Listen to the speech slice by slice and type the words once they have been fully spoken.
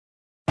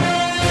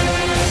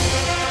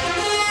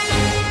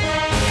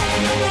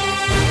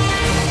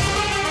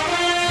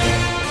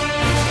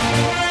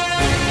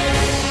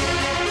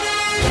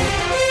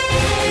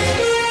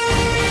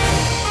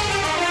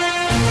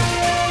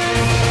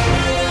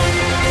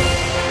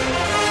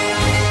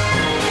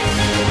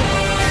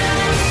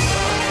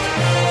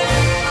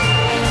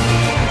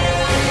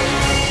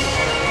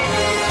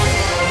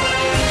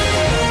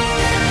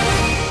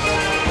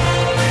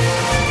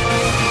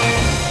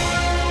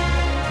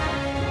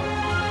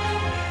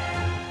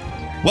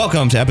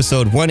Welcome to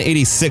episode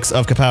 186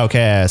 of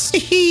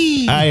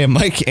Kapowcast. I am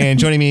Mike, and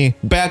joining me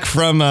back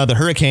from the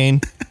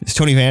hurricane is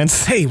Tony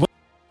Vance. Hey,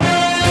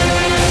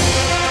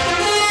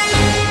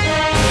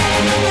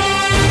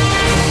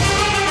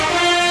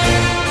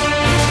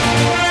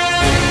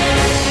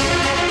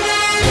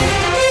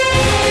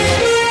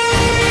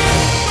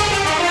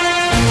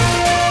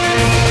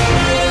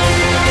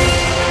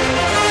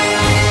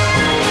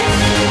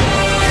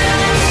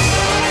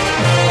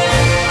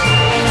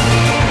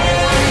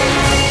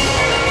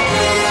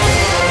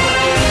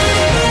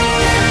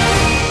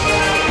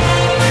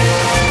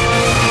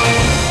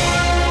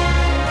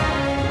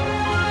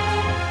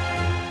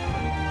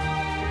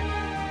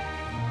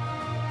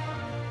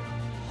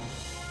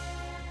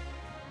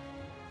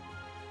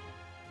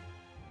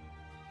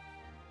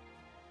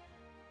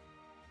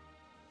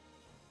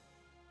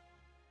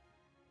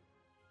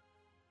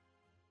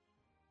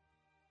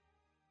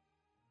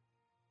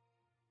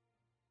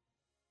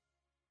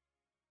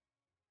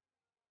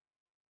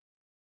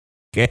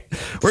 Okay,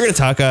 we're going to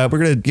talk, we're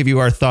going to give you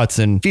our thoughts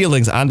and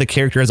feelings on the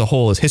character as a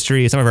whole, his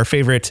history, some of our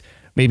favorite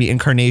maybe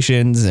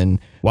incarnations, and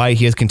why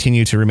he has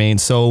continued to remain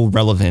so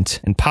relevant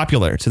and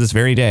popular to this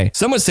very day.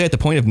 Some would say at the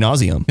point of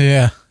nauseum.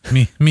 Yeah,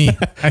 me.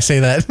 I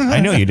say that. I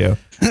know you do.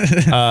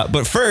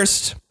 But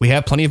first, we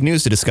have plenty of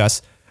news to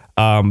discuss.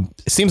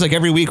 It seems like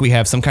every week we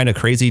have some kind of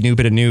crazy new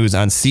bit of news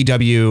on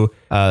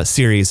CW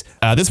series.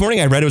 This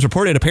morning I read it was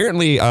reported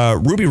apparently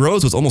Ruby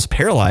Rose was almost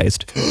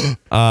paralyzed.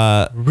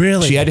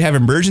 Really? She had to have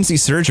emergency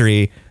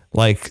surgery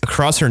like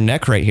across her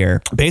neck right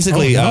here.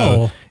 Basically,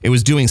 it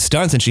was doing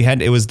stunts,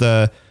 and it was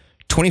the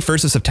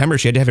 21st of September.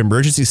 She had to have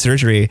emergency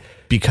surgery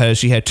because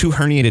she had two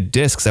herniated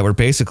discs that were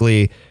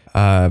basically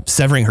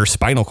severing her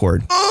spinal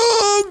cord.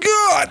 Oh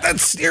God,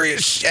 that's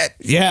serious shit.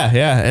 Yeah.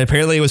 And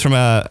apparently it was from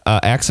a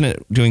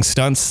accident doing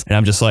stunts. And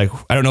I'm just like,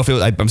 I don't know if it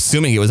was, I'm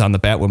assuming it was on the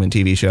Batwoman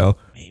TV show.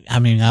 I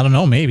mean, I don't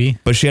know, maybe.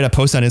 But she had a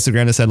post on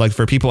Instagram that said, like,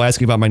 for people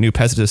asking about my new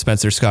pest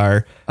dispenser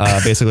scar,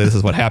 basically this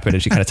is what happened.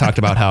 And she kind of talked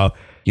about how,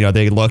 you know,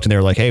 they looked and they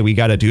were like, hey, we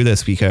got to do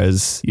this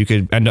because you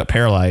could end up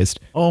paralyzed.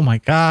 Oh my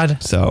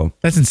God. So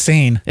that's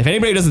insane. If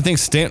anybody doesn't think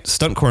stunt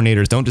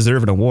coordinators don't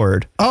deserve an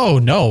award. Oh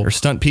no. Or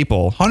stunt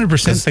people.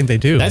 100% think they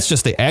do. That's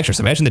just the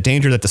actress. Imagine the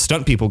danger that the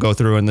stunt people go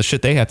through and the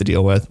shit they have to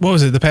deal with. What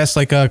was it? The past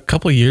like a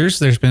couple of years,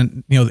 there's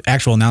been, you know,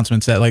 actual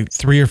announcements that like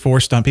 3 or 4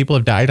 stunt people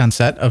have died on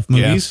set of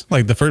movies. Yeah.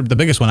 Like the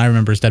biggest one I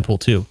remember is Deadpool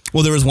 2.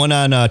 Well, there was one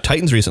on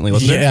Titans recently,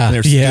 wasn't there? Yeah.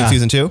 There's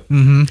season 2.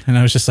 Mm-hmm. And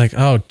I was just like,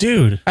 oh,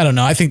 dude, I don't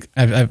know. I think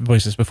I've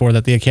voiced this before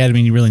that the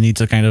Academy really needs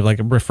to kind of like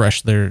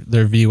refresh their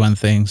view on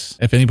things.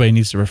 If anybody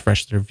needs to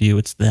refresh their view,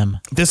 it's them.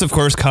 This, of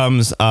course,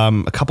 comes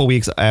a couple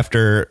weeks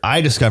after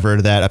I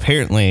discovered that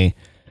apparently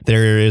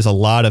there is a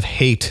lot of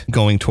hate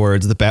going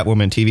towards the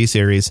Batwoman TV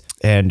series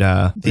and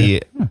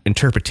the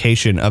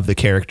interpretation of the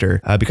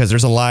character, because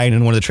there's a line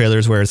in one of the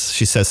trailers where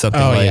she says something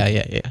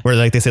where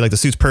like they say like the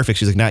suit's perfect.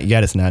 She's like, not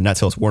yet. It's not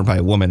till it's worn by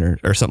a woman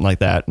or something like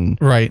that. And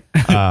right.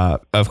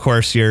 Of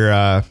course,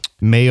 your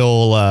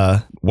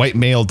white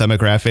male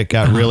demographic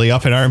got really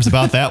up in arms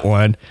about that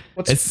one.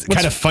 It's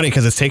kind of funny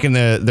because it's taken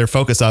their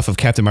focus off of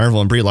Captain Marvel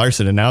and Brie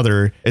Larson, and now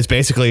it's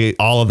basically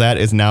all of that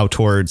is now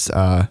towards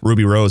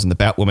Ruby Rose and the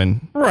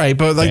Batwoman. Right,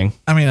 but like thing.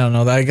 I mean, I don't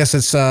know. I guess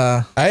it's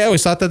I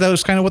always thought that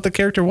was kind of what the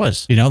character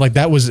was. You know, like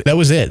that was it.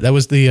 That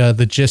was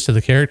the gist of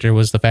the character,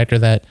 was the factor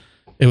that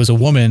it was a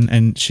woman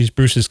and she's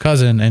Bruce's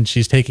cousin and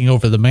she's taking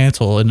over the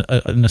mantle in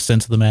a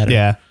sense of the matter.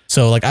 Yeah.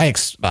 So like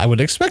I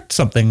would expect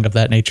something of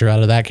that nature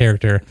out of that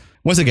character.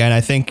 Once again, I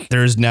think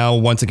there's now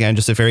once again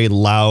just a very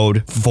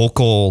loud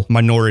vocal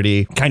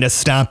minority kind of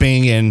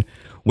stomping and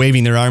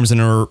waving their arms in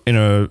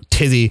a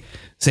tizzy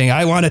saying,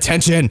 I want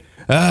attention.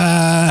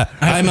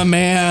 I'm a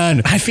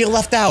man. I feel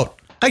left out.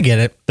 I get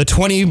it. The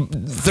 20,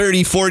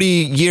 30, 40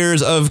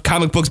 years of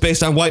comic books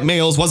based on white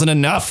males wasn't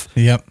enough.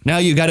 Yep. Now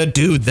you got to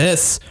do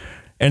this.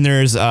 And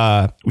there's,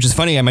 which is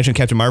funny, I mentioned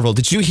Captain Marvel.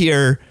 Did you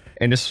hear,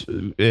 and this,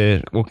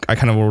 I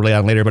kind of will relay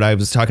on later, but I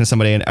was talking to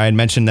somebody and I had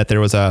mentioned that there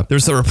was a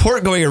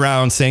report going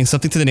around saying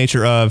something to the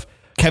nature of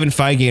Kevin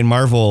Feige and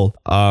Marvel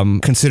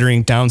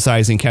considering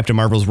downsizing Captain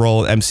Marvel's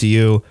role in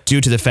MCU due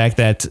to the fact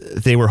that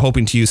they were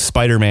hoping to use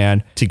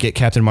Spider-Man to get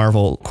Captain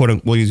Marvel, quote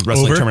unquote, we'll use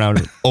wrestling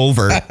terminology,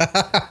 over.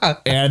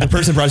 And the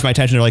person brought to my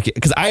attention, they're like,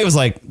 because I was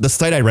like, the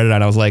site I read it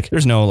on, I was like,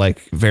 there's no like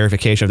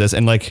verification of this.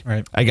 And like,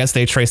 right. I guess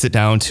they traced it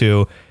down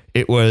to,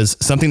 it was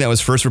something that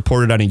was first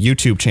reported on a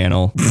YouTube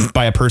channel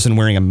by a person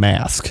wearing a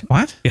mask.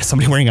 What? Yeah,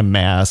 somebody wearing a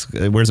mask,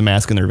 wears a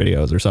mask in their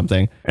videos or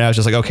something. And I was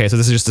just like, okay, so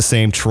this is just the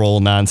same troll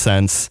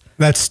nonsense.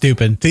 That's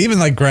stupid. To even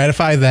like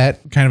gratify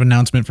that kind of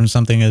announcement from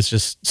something is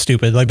just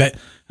stupid. Like that.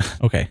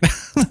 Okay.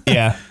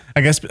 Yeah.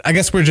 I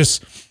guess we're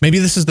just, maybe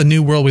this is the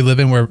new world we live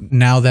in, where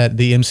now that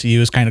the MCU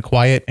is kind of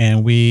quiet and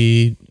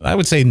I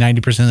would say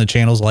 90% of the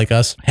channels like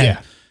us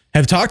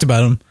have talked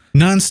about them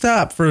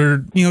nonstop for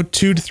 2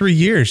 to 3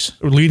 years,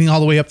 leading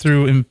all the way up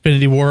through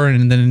Infinity War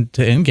and then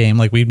to Endgame.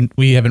 Like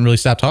we haven't really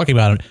stopped talking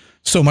about it,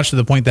 so much to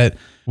the point that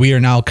we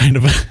are now kind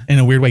of in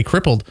a weird way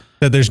crippled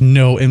that there's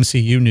no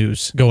MCU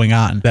news going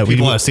on. That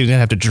People seem to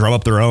have to drum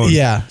up their own.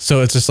 Yeah.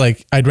 So it's just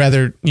like, I'd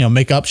rather,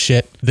 make up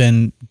shit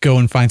than go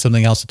and find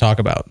something else to talk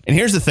about. And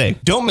here's the thing.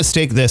 Don't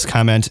mistake this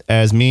comment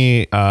as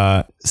me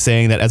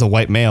saying that as a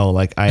white male,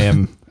 like I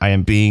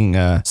am being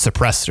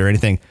suppressed or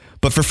anything.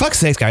 But for fuck's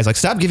sakes, guys, like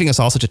stop giving us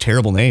all such a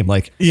terrible name.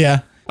 Like,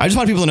 yeah. I just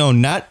want people to know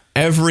not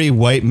every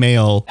white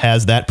male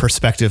has that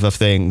perspective of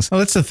things. Well,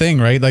 that's the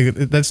thing, right? Like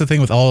that's the thing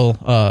with all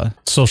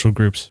social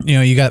groups.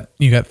 You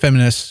got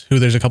feminists who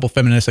there's a couple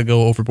feminists that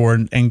go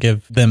overboard and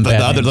give them bad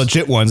the other names.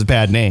 legit ones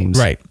bad names.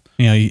 Right.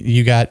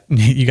 You got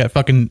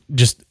fucking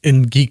just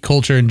in geek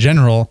culture in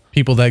general,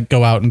 people that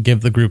go out and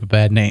give the group a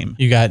bad name.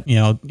 You got,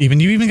 you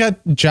even got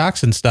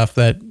jocks and stuff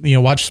that,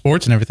 watch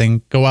sports and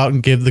everything, go out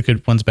and give the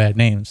good ones bad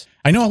names.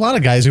 I know a lot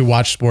of guys who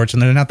watch sports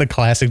and they're not the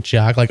classic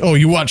jock. Like, oh,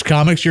 you watch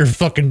comics? You're a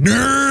fucking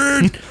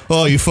nerd.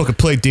 Oh, you fucking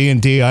play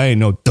D&D? I ain't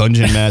no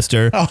dungeon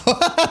master.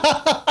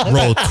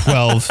 Roll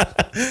 12.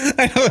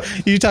 I know.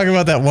 You talk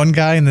about that one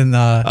guy and then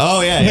a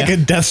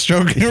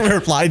Deathstroke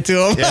replied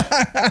to him.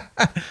 Yeah.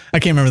 I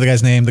can't remember the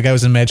guy's name. The guy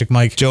was in Magic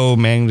Mike. Joe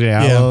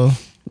Manganiello. Yeah.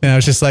 And I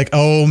was just like,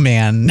 oh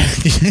man,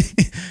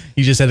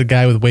 you just had a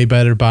guy with way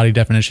better body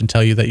definition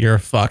tell you that you're a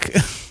fuck.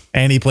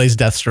 And he plays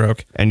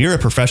Deathstroke. And you're a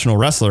professional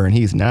wrestler and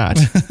he's not.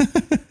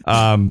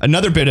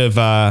 Another bit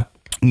of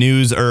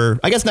news, or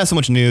I guess not so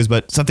much news,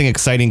 but something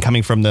exciting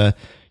coming from the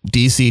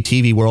DC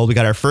TV world. We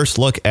got our first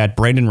look at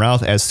Brandon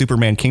Routh as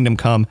Superman Kingdom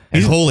Come.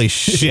 And holy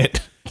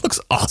shit, looks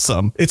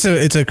awesome. It's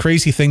a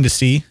crazy thing to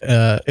see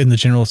in the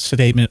general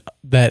statement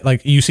that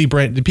like you see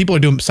people are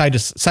doing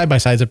side by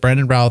sides of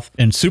Brandon Routh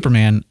and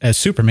Superman as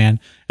Superman,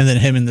 and then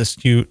him in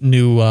this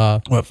new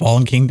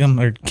Fallen Kingdom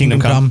or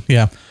Kingdom Come.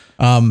 Yeah.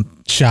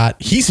 Shot.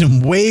 He's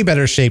in way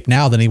better shape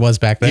now than he was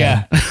back then.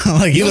 Yeah.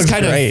 Like he looks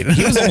great.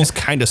 He was almost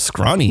kind of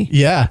scrawny.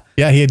 Yeah.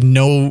 Yeah. He had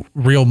no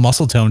real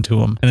muscle tone to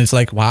him. And it's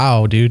like,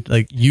 wow, dude,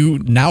 like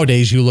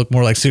nowadays you look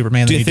more like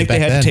Superman than you did back then.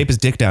 Do you think they had to tape his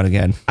dick down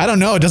again? I don't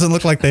know. It doesn't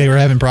look like they were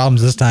having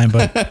problems this time,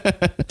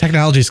 but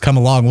technology's come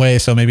a long way.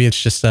 So maybe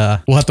it's just,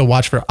 we'll have to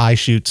watch for eye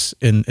shoots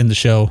in the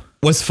show.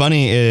 What's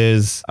funny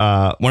is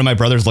one of my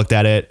brothers looked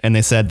at it and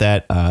they said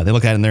that they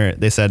looked at it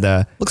and they said,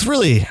 looks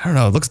really, I don't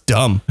know, it looks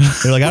dumb.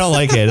 They're like, I don't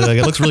like it. Like,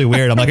 it looks really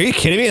weird. I'm like, are you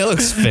kidding me? It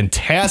looks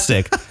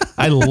fantastic.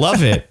 I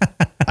love it.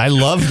 I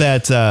love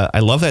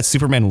that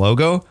Superman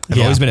logo. I've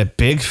always been a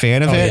big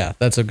fan of it. Yeah,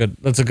 that's a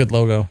good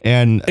logo.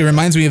 And it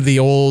reminds me of the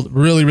old,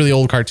 really, really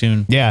old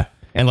cartoon. Yeah.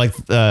 And like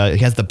he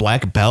has the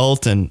black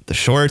belt and the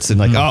shorts and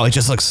like, oh, it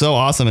just looks so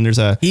awesome. And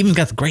he even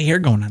got the gray hair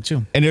going on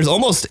too. And there's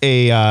almost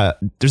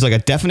there's like a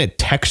definite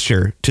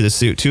texture to the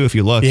suit too, if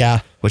you look. Yeah.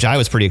 Which I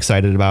was pretty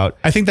excited about.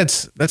 I think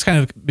that's kind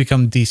of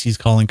become DC's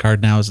calling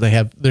card now, is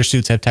their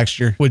suits have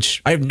texture,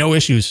 which I have no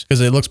issues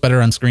because it looks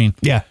better on screen.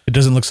 Yeah. It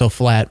doesn't look so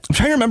flat. I'm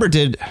trying to remember,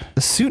 did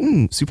the suit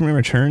in Superman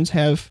Returns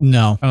have?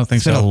 No, I don't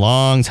think so. It's been a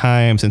long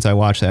time since I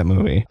watched that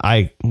movie.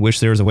 I wish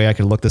there was a way I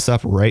could look this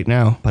up right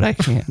now, but I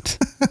can't.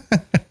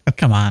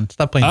 Come on,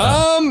 stop playing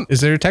dumb.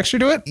 Is there a texture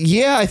to it?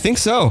 Yeah, I think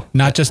so.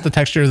 Not just the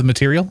texture of the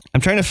material?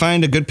 I'm trying to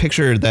find a good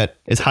picture that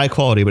is high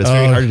quality, but it's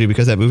very hard to do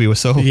because that movie was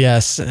so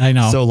I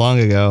know. So long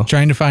ago.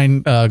 Trying to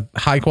find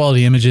high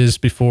quality images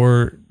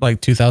before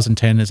like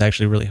 2010 is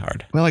actually really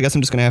hard. Well, I guess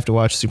I'm just gonna have to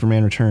watch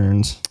Superman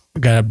Returns.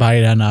 Gotta buy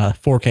it on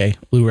 4K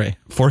Blu-ray.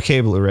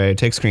 4K Blu-ray,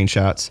 take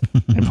screenshots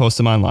and post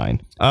them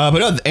online. But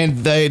no, and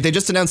they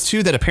just announced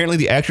too that apparently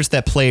the actress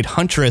that played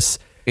Huntress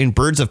in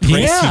Birds of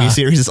Prey TV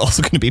series is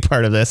also going to be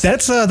part of this.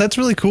 That's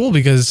really cool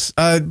because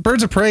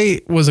Birds of Prey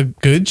was a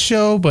good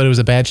show, but it was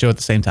a bad show at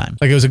the same time.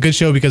 Like it was a good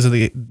show because of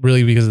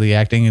the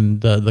acting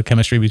and the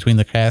chemistry between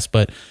the cast,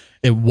 but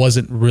it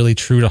wasn't really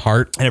true to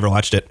heart. I never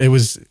watched it.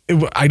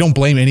 I don't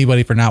blame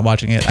anybody for not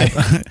watching it.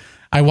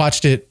 I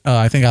watched it,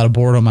 I think out of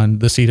boredom on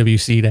the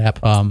CWC app.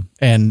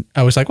 And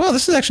I was like, well,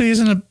 this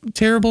isn't a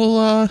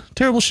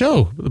terrible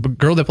show. The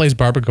girl that plays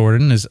Barbara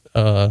Gordon is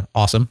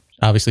awesome.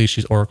 Obviously,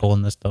 she's Oracle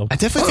in this, though. I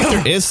definitely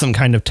think there is some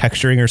kind of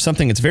texturing or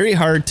something. It's very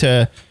hard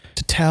to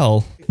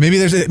tell. Maybe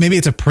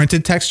it's a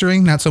printed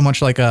texturing, not so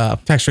much like a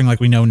texturing like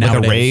we know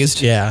nowadays. Like a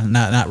raised? Yeah,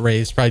 not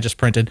raised. Probably just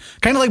printed.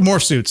 Kind of like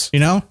morph suits, you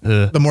know?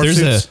 The morph suits.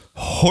 There's a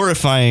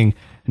horrifying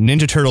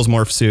Ninja Turtles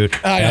morph suit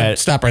at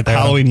stop right there.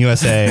 Halloween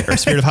USA or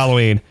Spirit of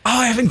Halloween. Oh,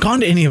 I haven't gone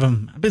to any of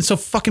them. I've been so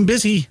fucking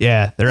busy.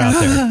 Yeah, they're out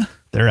there.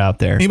 They're out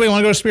there. Anybody want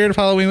to go to Spirit of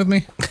Halloween with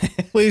me?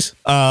 Please.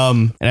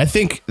 And I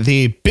think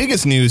the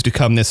biggest news to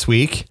come this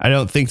week, I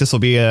don't think this will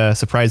be a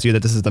surprise to you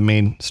that this is the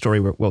main story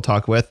we'll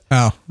talk with.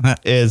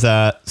 Is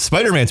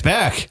Spider-Man's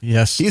back.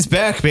 Yes. He's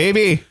back,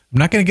 baby. I'm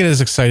not going to get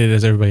as excited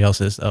as everybody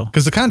else is, though.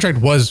 Because the contract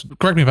was,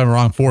 correct me if I'm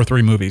wrong,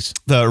 3 movies.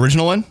 The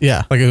original one?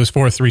 Yeah. Like it was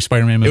 3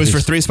 Spider-Man movies. It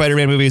was for 3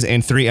 Spider-Man movies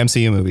and 3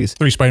 MCU movies.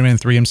 3 Spider-Man,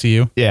 3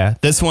 MCU. Yeah.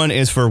 This one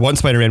is for 1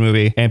 Spider-Man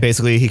movie, and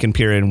basically he can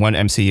appear in 1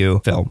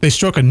 MCU film. They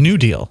struck a new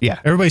deal. Yeah.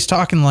 Everybody's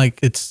talking like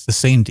it's the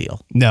same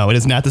deal. No, it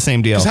is not the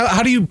same deal.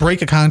 How do you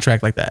break a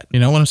contract like that? You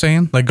know what I'm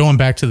saying? Like going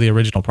back to the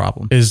original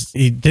problem is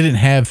he didn't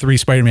have 3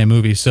 Spider-Man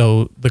movies,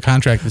 so the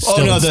contract is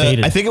still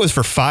stated. I think it was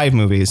for 5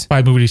 movies.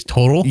 5 movies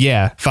total?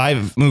 Yeah.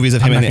 5 movies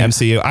of him in the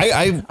MCU.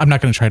 I'm not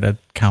going to try to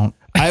count.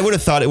 I would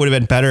have thought it would have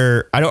been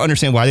better. I don't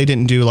understand why they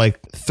didn't do like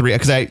 3,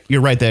 because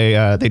you're right.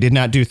 They did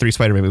not do 3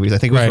 Spider-Man movies. I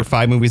think it was for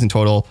 5 movies in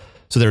total.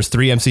 So there's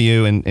 3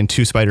 MCU and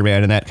 2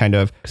 Spider-Man, and that kind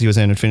of, because he was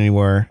in Infinity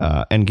War,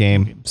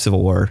 Endgame,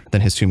 Civil War,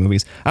 then his 2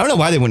 movies. I don't know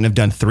why they wouldn't have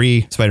done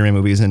 3 Spider-Man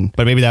movies,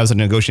 but maybe that was a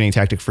negotiating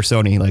tactic for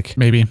Sony. Like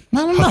maybe. I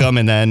don't hook know. them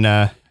and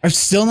then... I'm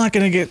still not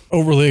going to get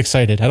overly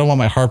excited. I don't want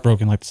my heart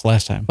broken like this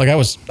last time. Like I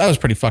was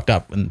pretty fucked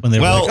up when they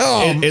were like,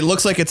 oh. It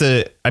looks like it's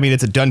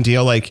a done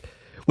deal. Like,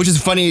 which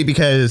is funny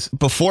because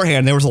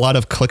beforehand there was a lot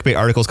of clickbait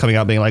articles coming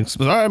out being like,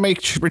 I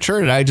make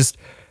return. And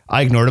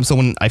I ignored them. So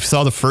when I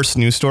saw the first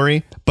news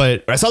story, I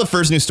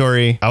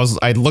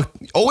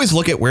always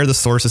look at where the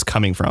source is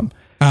coming from.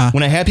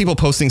 When I had people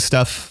posting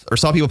stuff or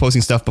saw people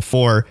posting stuff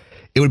before,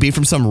 it would be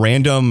from some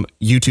random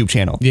YouTube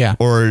channel. Yeah.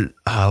 Or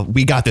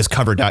we got this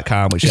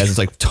cover.com, which has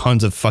like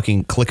tons of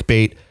fucking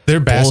clickbait. They're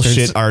bullshit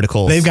bastards.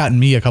 articles. They've gotten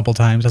me a couple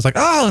times. I was like,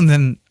 oh, and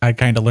then I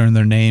kind of learned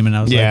their name and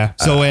I was like,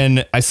 so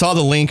when I saw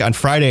the link on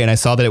Friday and I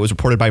saw that it was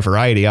reported by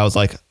Variety, I was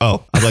like,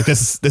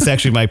 this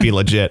actually might be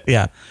legit.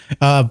 Yeah.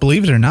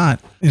 Believe it or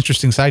not,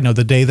 interesting side note,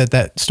 the day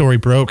that story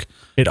broke,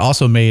 it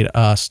also made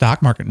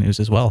stock market news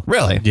as well.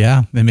 Really?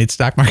 Yeah. They made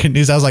stock market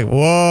news. I was like,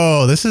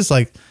 whoa, this is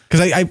like,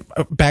 because I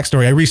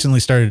backstory, I recently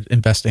started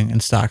investing in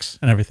stocks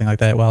and everything like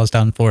that while I was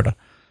down in Florida.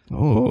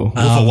 Oh, Wolf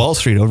of Wall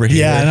Street over here.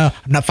 Yeah, I know.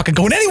 I'm not fucking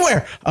going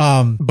anywhere.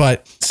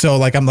 But so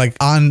like I'm like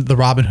on the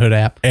Robinhood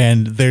app,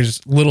 and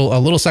there's a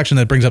little section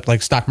that brings up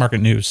like stock market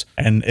news,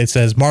 and it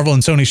says Marvel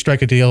and Sony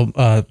strike a deal.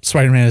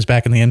 Spider-Man is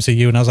back in the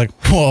MCU, and I was like,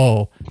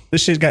 whoa,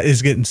 this shit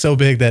is getting so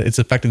big that it's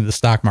affecting the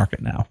stock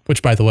market now.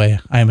 Which, by the way,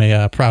 I am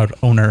a proud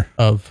owner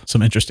of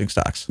some interesting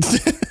stocks.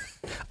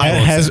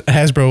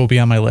 Hasbro will be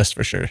on my list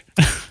for sure.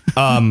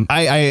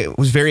 I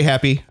was very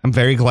happy. I'm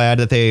very glad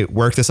that they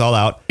worked this all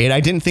out. And I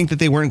didn't think that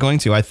they weren't going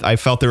to. I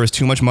felt there was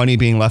too much money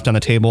being left on the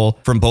table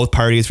from both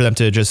parties for them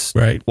to just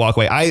walk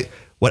away.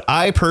 What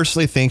I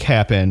personally think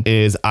happened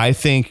is I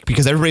think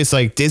because everybody's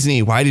like,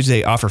 Disney, why did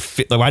they want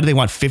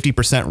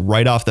 50%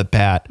 right off the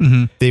bat?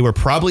 Mm-hmm. They were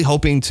probably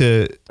hoping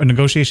to a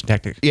negotiation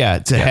tactic. Yeah.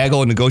 To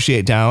haggle and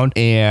negotiate down.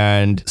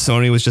 And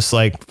Sony was just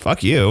like,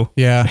 fuck you.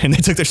 Yeah. And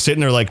they took their shit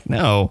and they're like,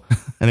 no.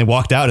 And they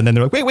walked out and then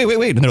they're like,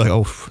 wait. And they're like,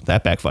 oh,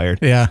 that backfired.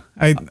 Yeah.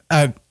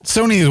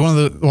 Sony is one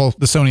of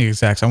the Sony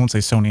execs. I won't say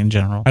Sony in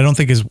general. I don't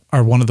think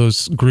are one of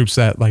those groups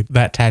that like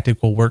that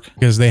tactic will work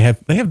because they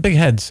have big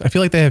heads. I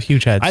feel like they have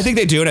huge heads. I think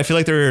they do. And I feel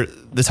like they're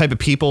the type of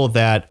people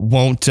that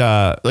won't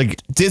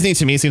like Disney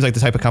to me seems like the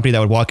type of company that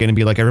would walk in and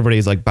be like,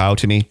 everybody's like, bow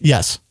to me.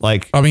 Yes.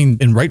 Like, I mean,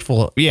 in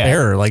rightful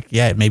error, like,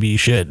 yeah, maybe you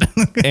should.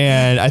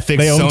 And I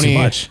think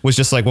Sony was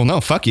just like, well, no,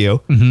 fuck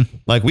you. Mm-hmm.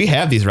 Like we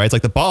have these rights.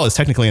 Like the ball is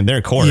technically in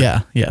their court.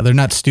 Yeah. Yeah. They're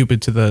not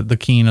stupid to the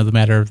keen of the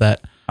matter of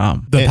that.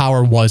 The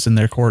power was in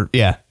their court,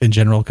 in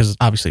general, because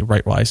obviously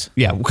right wise,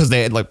 because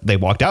they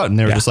walked out and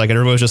they were just like, and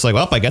everyone was just like,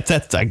 well, I guess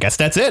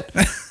that's it.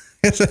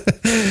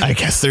 I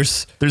guess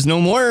there's no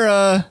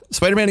more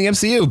Spider-Man in the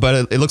MCU,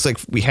 but it looks like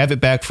we have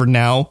it back for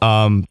now.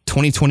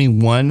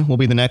 2021 will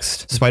be the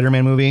next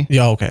Spider-Man movie.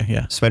 Yeah, okay,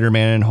 yeah.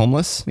 Spider-Man and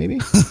Homeless, maybe.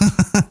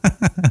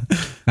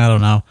 I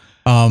don't know.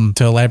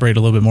 To elaborate a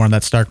little bit more on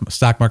that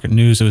stock market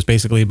news, it was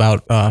basically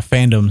about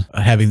fandom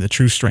having the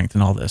true strength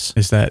in all this.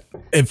 Is that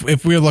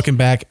if we're looking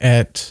back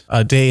at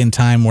a day and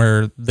time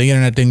where the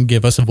internet didn't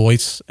give us a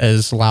voice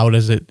as loud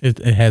as it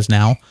has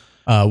now,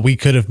 we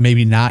could have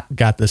maybe not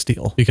got this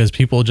deal because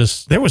people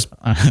there was,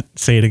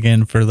 say it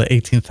again for the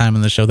 18th time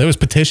in the show, there was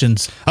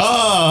petitions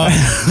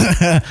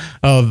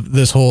of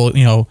this whole,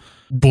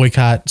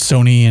 boycott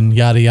Sony and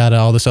yada, yada,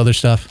 all this other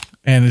stuff.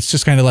 And it's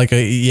just kind of like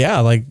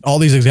like all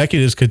these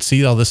executives could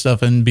see all this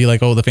stuff and be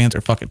like, oh, the fans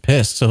are fucking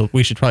pissed. So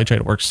we should probably try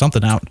to work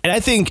something out. And I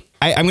think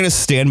I'm going to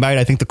stand by it.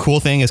 I think the cool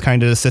thing is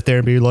kind of to sit there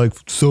and be like,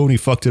 Sony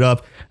fucked it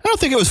up. I don't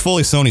think it was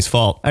fully Sony's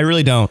fault. I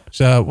really don't.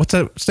 So what's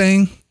that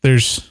saying?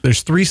 There's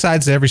 3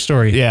 sides to every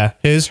story. Yeah.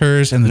 His,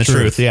 hers, and the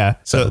truth. Yeah.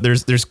 So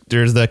there's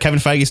the Kevin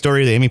Feige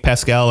story, the Amy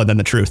Pascal, and then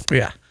the truth.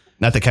 Yeah.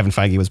 Not that Kevin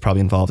Feige was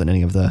probably involved in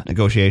any of the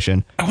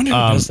negotiation. I wonder who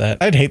does that.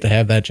 I'd hate to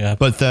have that job.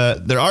 But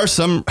there are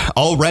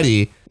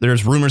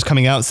there's rumors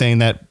coming out saying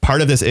that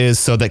part of this is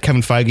so that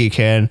Kevin Feige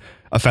can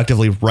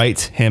effectively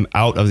write him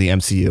out of the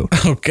MCU.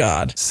 Oh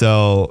God.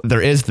 So there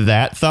is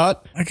that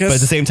thought. I guess. But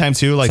at the same time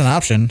too, like it's an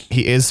option.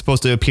 He is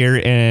supposed to appear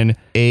in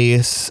a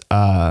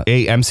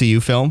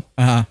MCU film.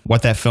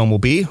 What that film will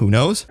be, who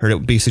knows? Heard it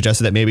would be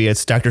suggested that maybe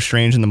it's Doctor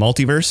Strange in the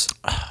Multiverse.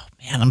 Oh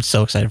man, I'm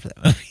so excited for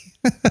that movie.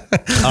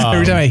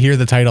 Every time I hear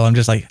the title, I'm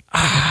just like,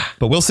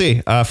 But we'll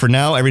see. For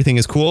now, everything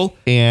is cool.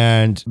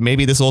 And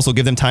maybe this will also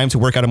give them time to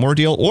work out a more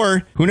deal.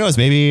 Or who knows,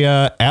 maybe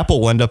Apple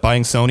will end up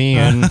buying Sony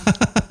and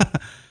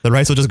the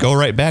rights will just go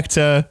right back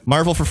to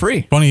Marvel for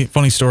free.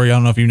 Funny story. I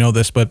don't know if you know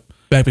this, but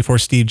back before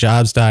Steve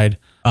Jobs died,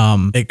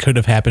 it could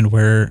have happened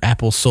where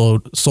Apple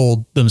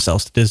sold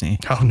themselves to Disney.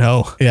 Oh,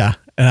 no. Yeah.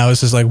 And I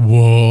was just like,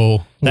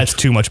 whoa. That's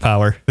too much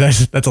power.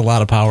 That's a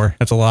lot of power.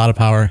 That's a lot of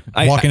power.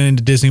 Walking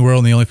into Disney World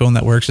and the only phone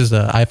that works is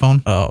the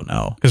iPhone. Oh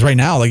no. Because right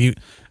now, like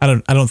I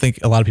don't think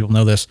a lot of people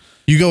know this.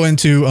 You go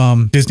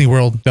into Disney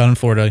World down in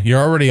Florida, you're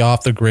already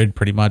off the grid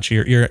pretty much.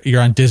 You're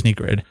on Disney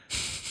grid.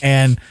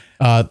 And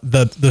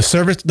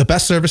The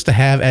best service to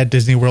have at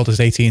Disney World is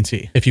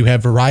AT&T. If you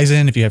have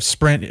Verizon, if you have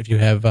Sprint, if you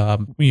have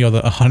the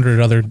 100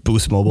 other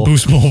Boost Mobile,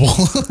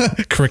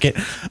 Cricket,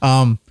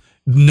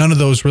 none of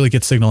those really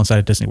get signal inside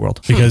of Disney World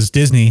because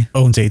Disney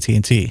owns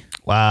AT&T.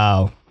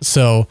 Wow.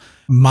 So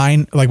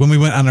mine, like when we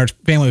went on our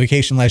family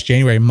vacation last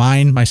January,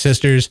 mine, my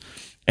sisters,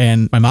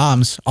 and my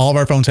mom's, all of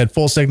our phones had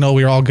full signal.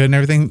 We were all good and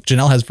everything.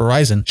 Janelle has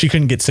Verizon. She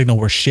couldn't get signal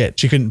worth shit.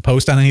 She couldn't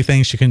post on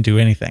anything. She couldn't do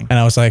anything. And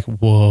I was like,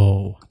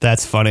 whoa.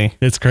 That's funny.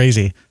 It's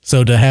crazy.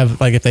 So to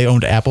have, like, if they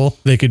owned Apple,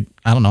 they could,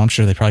 I don't know, I'm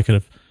sure they probably could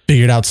have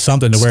figured out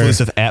something to where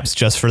exclusive apps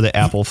just for the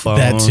Apple phone.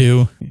 that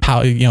too,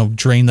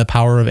 drain the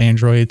power of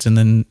Androids and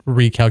then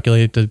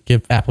recalculate it to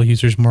give Apple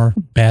users more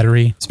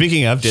battery.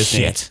 Speaking of Disney,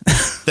 Shit.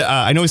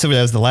 I know we said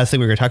that was the last thing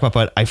we were going to talk about,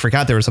 but I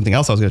forgot there was something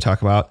else I was going to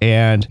talk about.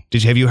 And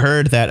have you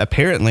heard that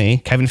apparently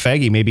Kevin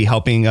Feige may be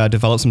helping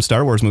develop some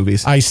Star Wars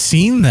movies? I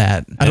seen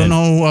that. I don't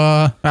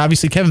know.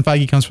 Obviously, Kevin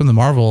Feige comes from the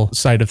Marvel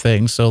side of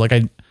things, so like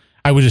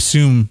I would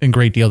assume a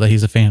great deal that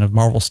he's a fan of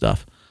Marvel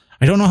stuff.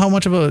 I don't know how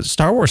much of a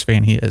Star Wars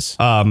fan he is.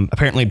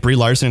 Apparently, Brie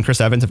Larson and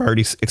Chris Evans have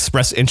already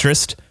expressed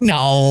interest.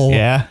 No.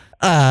 Yeah.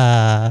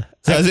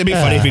 So it'd be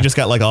funny if we just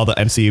got like all the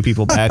MCU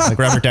people back, like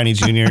Robert Downey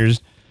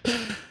Jr.'s.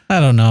 I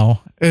don't know.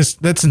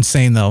 That's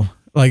insane though.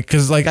 Like,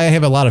 cause like I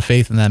have a lot of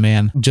faith in that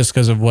man just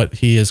because of what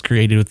he has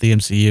created with the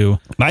MCU.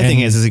 My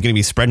thing is he going to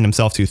be spreading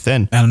himself too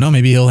thin? I don't know.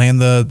 Maybe he'll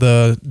hand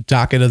the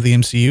docket of the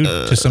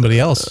MCU to somebody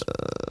else.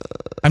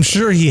 I'm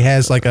sure he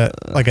has like an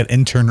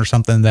intern or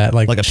something that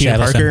like a Peter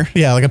shadows Parker. him.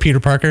 Yeah, like a Peter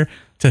Parker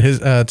to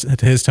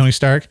his Tony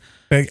Stark.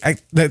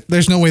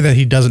 There's no way that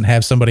he doesn't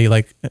have somebody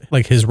like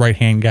his right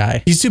hand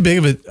guy. He's too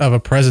big of a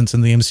presence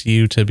in the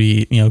MCU to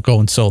be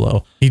going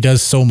solo. He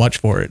does so much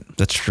for it.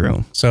 That's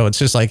true. So it's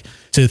just like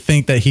to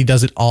think that he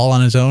does it all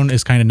on his own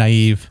is kind of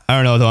naive. I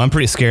don't know though. I'm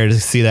pretty scared to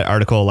see that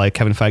article like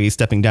Kevin Feige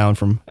stepping down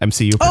from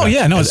MCU. Oh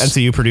yeah, no, as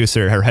MCU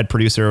producer or head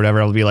producer or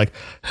whatever. I'll be like,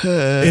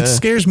 it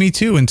scares me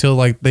too until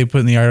like they put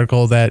in the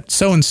article that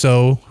so and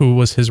so who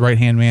was his right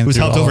hand man who's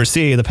helped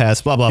oversee the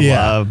past blah blah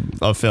blah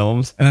of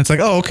films. And it's like,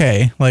 oh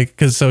okay, like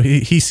because so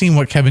he's seen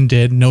what Kevin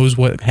did, knows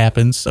what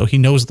happens, so he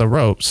knows the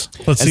ropes.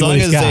 Let's see what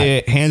he's got. As long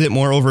as they hand it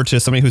more over to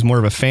somebody who's more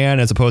of a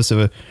fan as opposed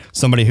to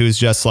somebody who's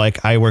just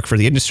like, I work for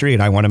the industry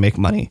and I want to make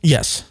money.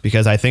 Yes,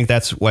 because I think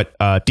that's what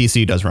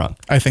DC does wrong.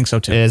 I think so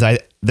too.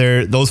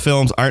 Those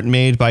films aren't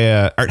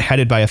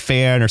headed by a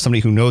fan or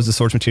somebody who knows the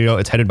source material.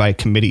 It's headed by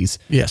committees.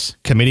 Yes,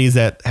 committees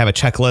that have a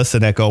checklist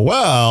and that go,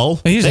 well,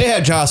 they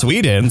had Joss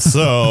Whedon,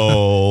 so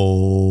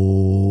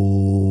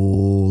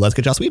let's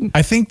get Joss Whedon.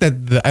 I think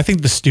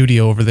the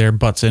studio over there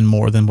butts in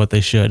more than what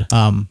they should.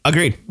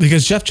 Agreed.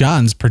 Because Jeff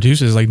Johns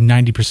produces like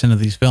 90% of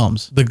these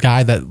films. The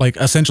guy that like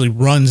essentially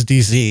runs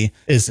DC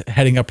is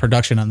heading up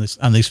production on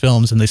these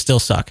films, and they still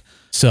suck.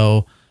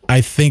 So I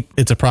think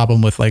it's a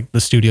problem with like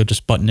the studio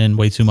just butting in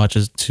way too much,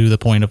 as to the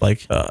point of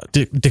like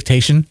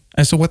dictation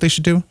as to what they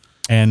should do.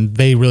 And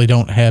they really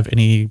don't have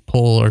any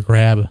pull or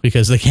grab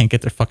because they can't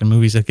get their fucking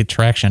movies that get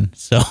traction.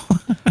 So,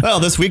 well,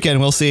 this weekend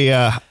we'll see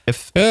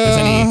if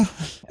there's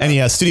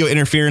any studio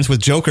interference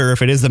with Joker,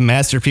 if it is the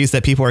masterpiece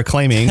that people are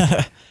claiming.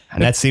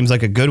 And that seems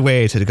like a good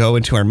way to go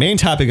into our main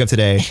topic of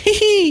today.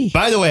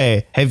 By the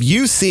way, have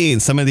you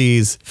seen some of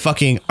these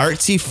fucking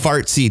artsy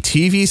fartsy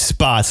TV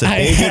spots that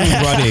they've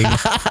been running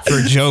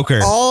for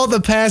Joker? All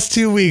the past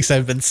 2 weeks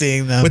I've been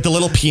seeing them. With the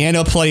little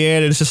piano playing,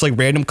 and it's just like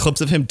random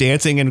clips of him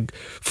dancing and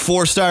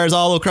 4 stars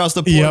all across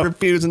the board,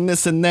 reviews and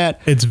this and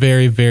that. It's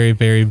very, very,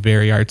 very,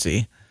 very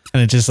artsy.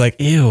 And it's just like,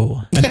 ew.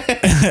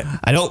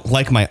 I don't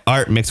like my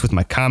art mixed with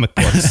my comic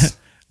books.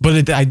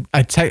 But I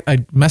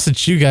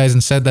messaged you guys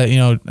and said that,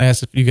 I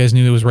asked if you guys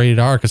knew it was rated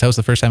R because that was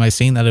the first time I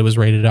seen that it was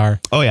rated R.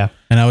 Oh, yeah.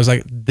 And I was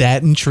like,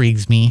 that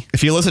intrigues me.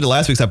 If you listen to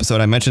last week's episode,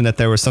 I mentioned that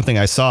there was something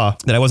I saw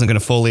that I wasn't going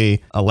to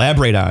fully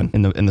elaborate on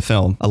in the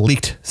film, a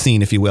leaked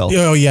scene, if you will.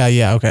 Oh,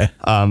 yeah, okay.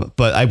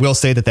 But I will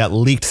say that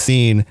leaked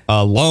scene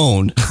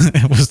alone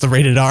was the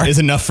rated R. Is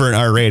enough for an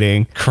R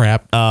rating.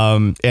 Crap.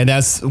 And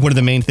that's one of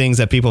the main things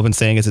that people have been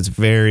saying is it's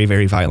very,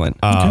 very violent.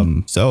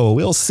 Okay. So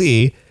we'll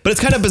see. But it's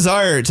kind of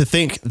bizarre to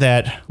think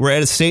that we're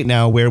at a state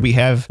now where we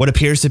have what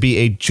appears to be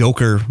a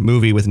Joker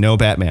movie with no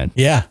Batman.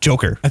 Yeah.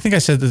 Joker. I think I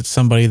said to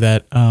somebody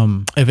that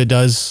if it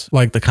does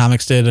like the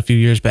comics did a few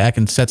years back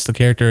and sets the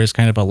character as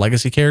kind of a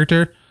legacy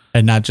character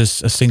and not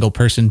just a single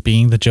person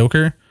being the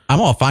Joker, I'm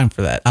all fine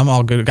for that. I'm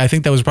all good. I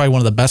think that was probably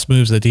one of the best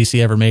moves that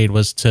DC ever made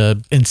was to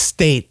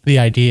instate the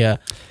idea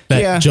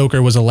that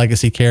Joker was a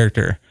legacy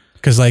character.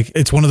 Because like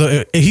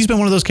he's been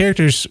one of those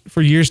characters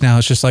for years now.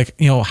 It's just like,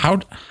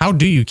 how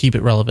do you keep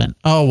it relevant?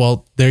 Oh,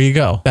 well, there you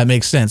go. That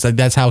makes sense. Like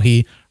that's how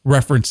he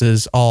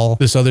references all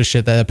this other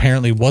shit that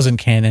apparently wasn't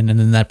canon, and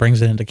then that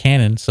brings it into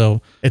canon.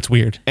 So it's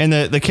weird. And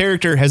the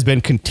character has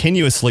been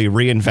continuously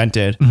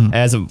reinvented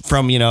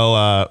from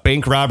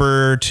bank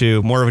robber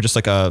to more of just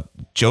like a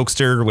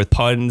jokester with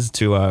puns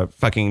to a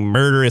fucking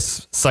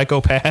murderous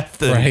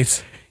psychopath.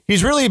 Right.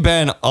 He's really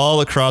been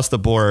all across the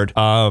board.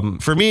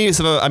 For me,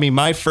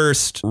 my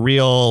first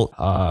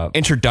real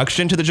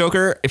introduction to the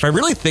Joker, if I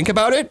really think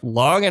about it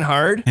long and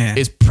hard,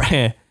 is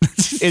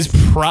is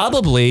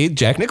probably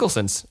Jack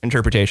Nicholson's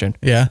interpretation.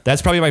 Yeah.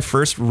 That's probably my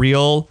first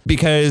real,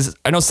 because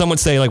I know some would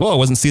say like, well, it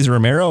wasn't Cesar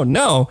Romero.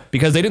 No,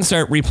 because they didn't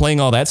start replaying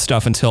all that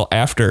stuff until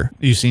after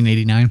You've seen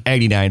 89?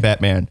 89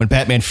 Batman, when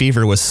Batman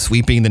fever was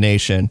sweeping the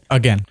nation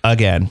Again.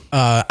 again.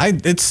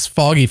 It's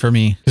foggy for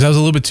me because I was a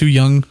little bit too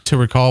young to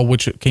recall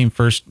which came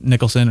first,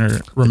 Nicholson or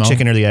Ramon.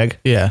 Chicken or the egg?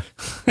 Yeah.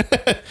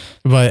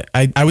 But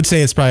I would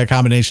say it's probably a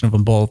combination of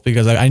them both,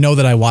 because I know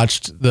that I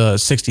watched the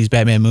 60s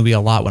Batman movie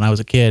a lot when I was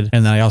a kid.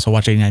 And then I also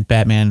watched 89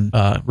 Batman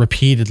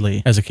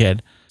repeatedly as a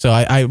kid. So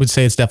I would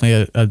say it's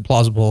definitely a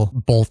plausible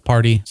both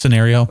party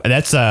scenario. And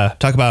that's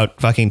talk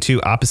about fucking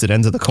two opposite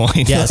ends of the coin.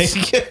 Yes.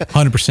 Like,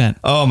 100%.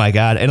 oh my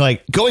God. And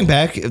like going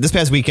back this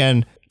past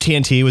weekend,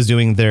 TNT was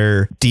doing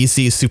their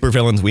DC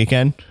supervillains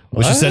weekend,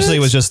 which What? essentially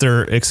was just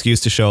their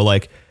excuse to show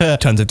like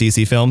tons of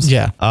DC films.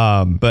 Yeah.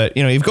 But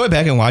you know, if going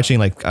back and watching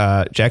like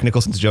Jack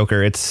Nicholson's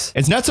Joker, it's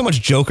not so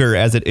much Joker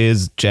as it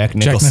is Jack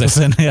Nicholson,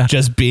 Nicholson, yeah.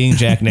 just being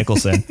Jack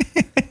Nicholson.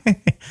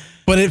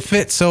 But it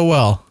fit so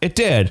well. It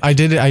did.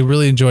 I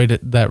really enjoyed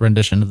that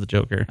rendition of the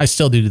Joker. I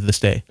still do to this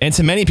day. And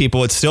to many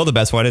people, it's still the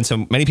best one. And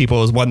to many people,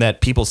 it was one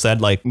that people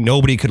said like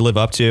nobody could live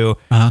up to.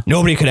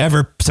 Nobody could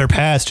ever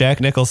surpass Jack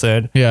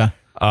Nicholson. Yeah.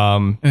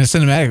 In a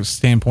cinematic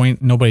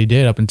standpoint, nobody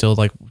did up until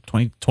like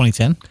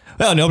 2010.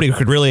 Well, nobody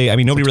could really,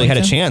 nobody really had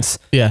a chance.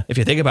 Yeah. If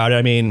you think about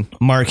it,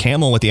 Mark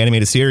Hamill with the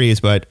animated series,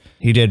 but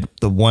he did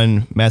the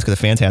one Mask of the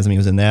Phantasm. He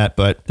was in that,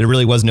 but there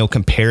really was no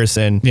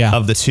comparison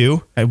of the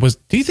two.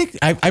 Do you think,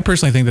 I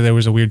personally think that there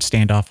was a weird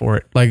standoff for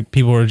it. Like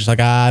people were just like,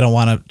 I don't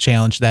want to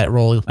challenge that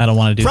role. I don't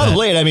want to do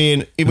Probably. that.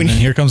 When And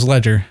here comes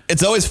Ledger.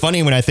 it's always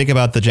funny when I think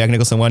about the Jack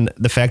Nicholson one,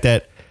 the fact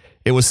that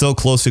it was so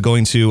close to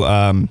going to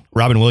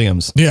Robin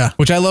Williams. Yeah.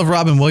 Which I love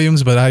Robin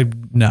Williams, but I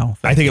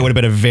think it would have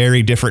been a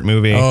very different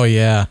movie. Oh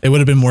yeah. It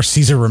would have been more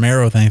Cesar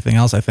Romero than anything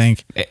else, I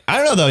think. I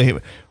don't know though.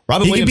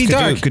 Robin He Williams could be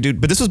dark. could do,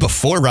 but this was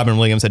before Robin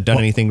Williams had done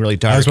anything really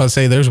dark. I was about to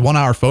say there's 1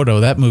 hour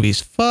photo. That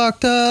movie's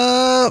fucked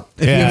up.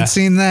 If you haven't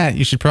seen that,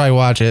 you should probably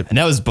watch it. And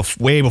that was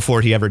way before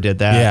he ever did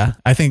that. Yeah.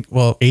 I think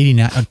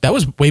 89. That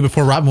was way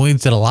before Robin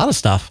Williams did a lot of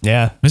stuff.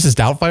 Yeah. Mrs.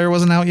 Doubtfire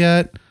wasn't out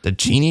yet. The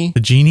Genie.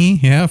 The Genie,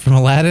 yeah, from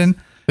Aladdin.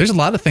 There's a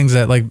lot of things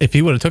that, like, if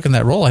he would have taken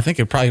that role, I think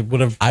it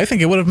would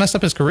have messed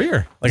up his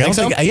career. Like, I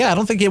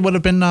don't think it would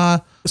have been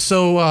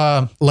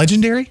so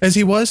legendary as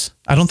he was.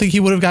 I don't think he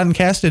would have gotten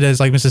casted as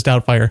like Mrs.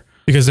 Doubtfire,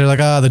 because they're like,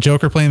 the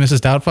Joker playing Mrs.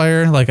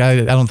 Doubtfire. Like,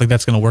 I don't think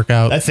that's going to work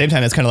out. At the same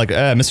time, it's kind of like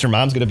Mr.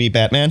 Mom's going to be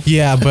Batman.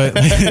 Yeah, but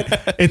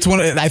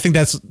I think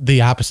that's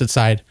the opposite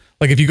side.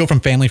 Like, if you go from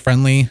family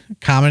friendly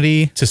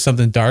comedy to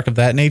something dark of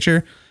that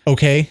nature,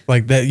 okay,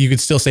 like that, you could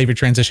still save your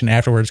transition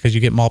afterwards because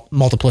you get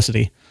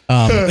multiplicity.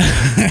 That's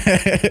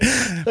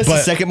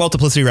the second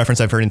multiplicity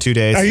reference I've heard in 2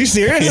 days. Are you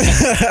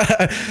serious?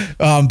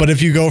 But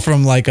if you go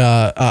from like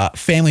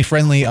family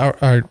friendly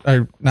or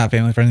not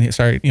family friendly,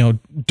 sorry,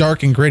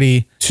 dark and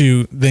gritty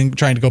to then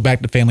trying to go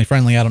back to family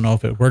friendly, I don't know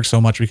if it works so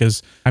much,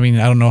 because I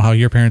don't know how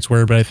your parents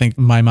were, but I think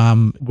my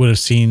mom would have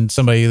seen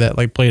somebody that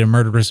like played a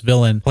murderous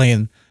villain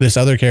playing this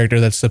other character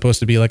that's supposed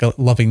to be like a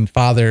loving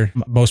father.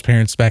 Most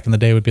parents back in the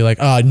day would be like,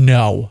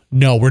 no,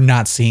 we're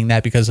not seeing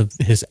that because of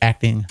his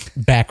acting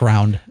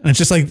background. And it's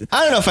just like,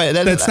 I don't know if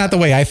that's not the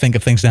way I think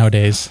of things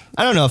nowadays.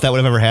 I don't know if that would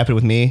have ever happened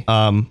with me.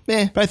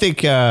 But I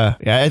think,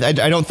 I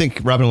don't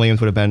think Robin Williams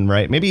would have been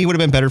right. Maybe he would have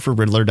been better for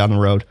Riddler down the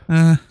road,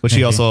 which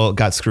he also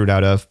got screwed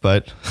out of.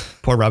 But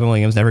poor Robin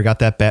Williams never got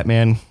that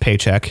Batman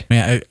paycheck.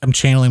 Man, I'm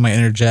channeling my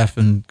inner Jeff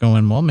and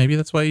going, well, maybe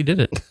that's why you did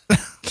it.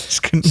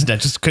 just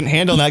couldn't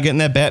handle not getting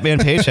that Batman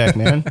paycheck,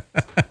 man.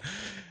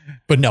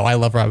 But no, I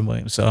love Robin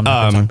Williams, so I'm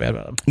not going to talk bad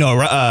about him.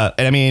 No,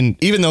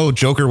 and even though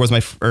Joker was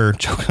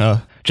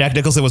Jack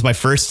Nicholson was my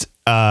first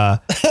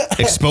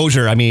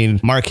exposure,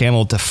 Mark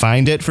Hamill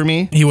defined it for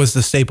me. He was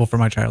the staple for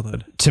my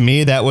childhood. To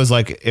me, that was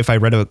like, if I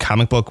read a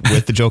comic book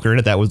with the Joker in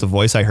it, that was the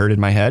voice I heard in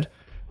my head,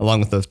 along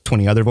with the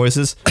 20 other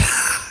voices.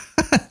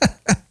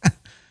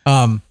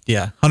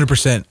 Yeah,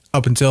 100%.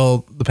 Up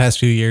until the past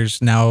few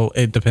years, now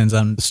it depends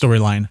on the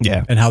storyline,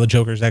 and how the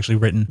Joker is actually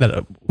written.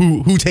 That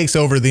who takes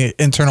over the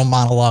internal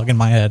monologue in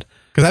my head?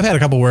 Because I've had a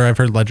couple where I've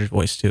heard Ledger's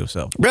voice too.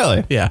 So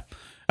really, yeah,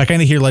 I kind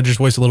of hear Ledger's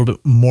voice a little bit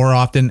more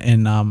often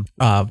in The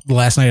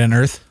Last Night on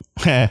Earth.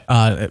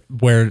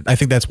 Where I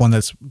think that's one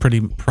that's pretty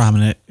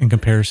prominent in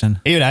comparison.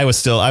 Even I was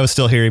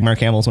still hearing Mark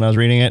Hamill's when I was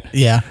reading it.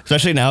 Yeah,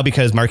 especially now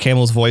because Mark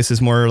Hamill's voice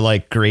is more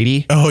like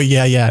grady. Oh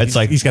yeah. It's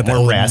like he's got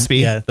more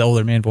raspy. The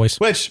older man voice.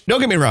 Which, don't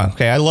get me wrong.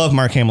 Okay, I love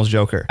Mark Hamill's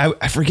Joker.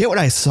 I forget what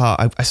I saw.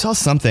 I saw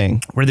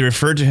something where they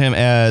referred to him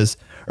as,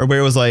 or where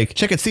it was like,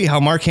 check and see how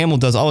Mark Hamill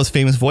does all his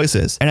famous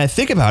voices. And I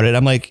think about it,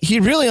 I'm like,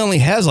 he really only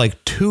has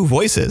like 2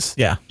 voices.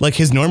 Yeah. Like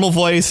his normal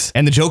voice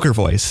and the Joker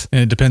voice.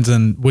 And it depends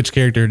on which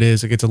character it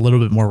is. It gets a little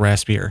bit more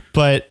raspier.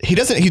 But he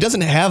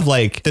doesn't have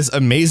like this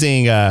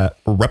amazing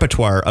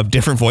repertoire of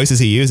different voices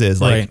he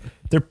uses. Like,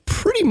 they're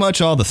pretty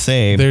much all the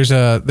same.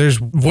 There's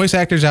voice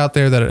actors out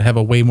there that have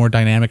a way more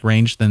dynamic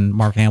range than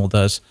Mark Hamill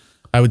does.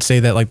 I would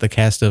say that like the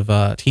cast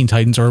of Teen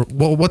Titans, or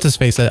what's his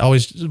face that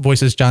always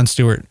voices Jon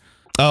Stewart.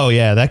 Oh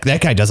yeah,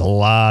 that guy does a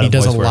lot. He of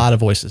does voice a work. lot of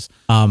voices.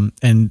 And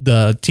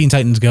the Teen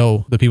Titans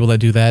Go, the people that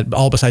do that,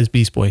 all besides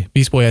Beast Boy.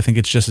 Beast Boy, I think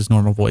it's just his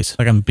normal voice.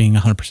 Like, I'm being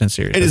 100%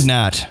 serious. It is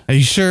not. Are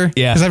you sure?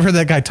 Yeah. Because I've heard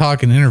that guy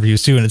talk in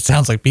interviews too, and it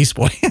sounds like Beast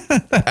Boy.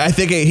 I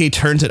think he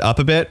turns it up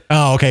a bit.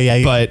 Oh, okay,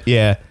 yeah. But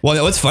yeah.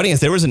 Well, what's funny is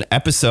there was an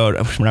episode.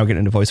 We're now getting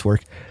into voice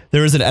work.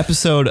 There was an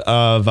episode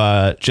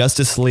of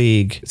Justice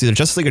League. It's either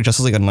Justice League or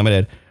Justice League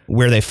Unlimited,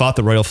 where they fought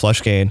the Royal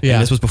Flush Gang. Yeah.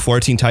 And this was before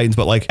Teen Titans,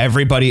 but like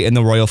everybody in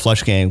the Royal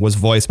Flush Gang was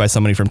voiced by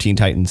somebody from Teen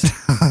Titans.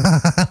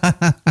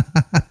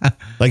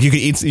 Like you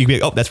could be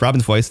like, oh, that's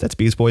Robin's voice. That's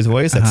Beast Boy's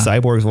voice. That's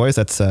Cyborg's voice.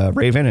 That's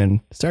Raven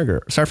and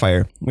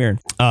Starfire. Weird.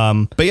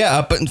 But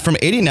yeah, but from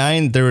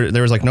 89,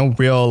 there was like no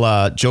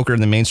real Joker in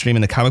the mainstream.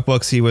 In the comic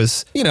books, he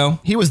was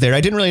there.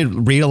 I didn't really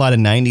read a lot of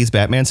 90s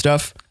Batman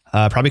stuff.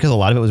 Probably because a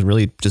lot of it was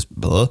really just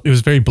blah. It was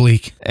very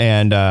bleak.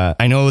 And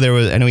I know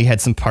he had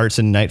some parts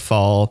in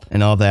Nightfall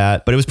and all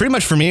that, but it was pretty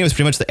much, for me, it was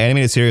pretty much the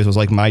animated series was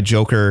like my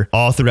Joker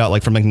all throughout,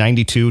 like from like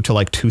 92 to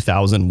like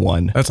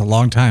 2001. That's a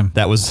long time.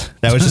 That was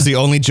just the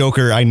only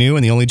Joker I knew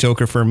and the only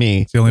Joker for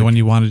me. It's the only one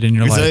you wanted in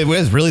your life. It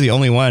was really the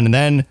only one. And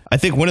then I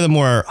think one of the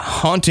more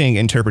haunting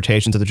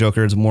interpretations of the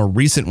Joker is a more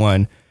recent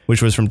one,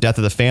 which was from Death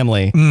of the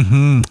Family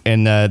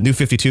in the New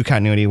 52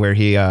 continuity, where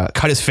he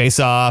cut his face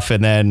off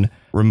and then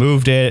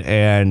removed it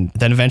and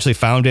then eventually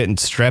found it and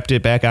strapped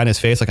it back on his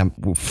face like a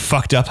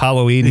fucked up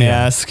Halloween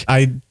mask.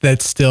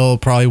 That's still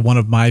probably one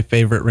of my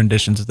favorite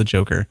renditions of the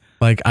Joker.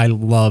 Like, I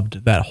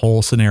loved that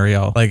whole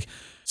scenario. Like,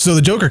 so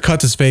the Joker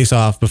cuts his face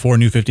off before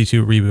New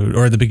 52 reboot,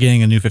 or at the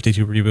beginning of New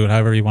 52 reboot,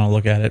 however you want to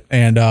look at it,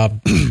 and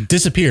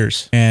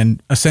disappears.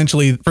 And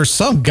essentially, for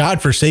some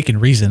godforsaken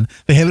reason,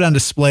 they have it on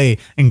display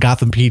in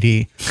Gotham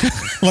PD.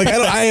 Like,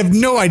 I have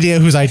no idea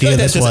whose idea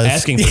That's this just was.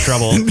 asking for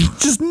trouble.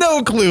 Just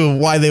no clue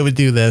why they would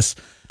do this.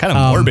 Kind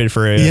of morbid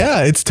for it.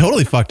 Yeah, it's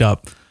totally fucked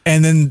up.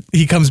 And then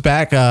he comes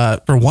back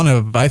for one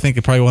of, I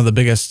think, probably one of the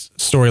biggest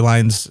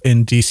storylines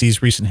in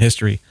DC's recent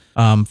history,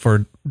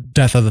 for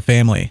Death of the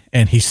Family,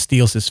 and he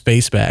steals his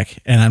face back.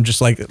 And I'm just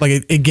like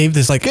it gave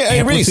this like Yeah,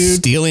 you're really amplitude.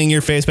 stealing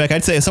your face back.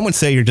 I'd say someone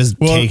say you're just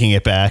taking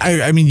it back.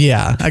 I mean,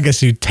 yeah, I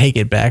guess you take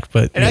it back,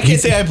 but And I can't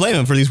say I blame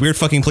him for these weird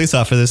fucking police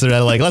officers that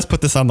are like, let's put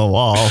this on the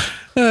wall.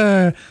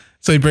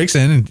 So he breaks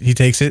in and he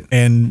takes it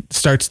and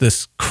starts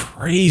this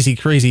crazy,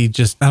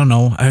 just, I don't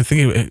know. I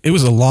think it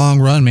was a long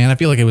run, man. I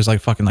feel like it was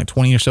like fucking like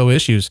 20 or so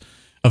issues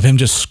of him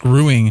just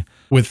screwing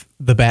with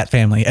the Bat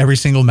family, every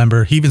single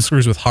member. He even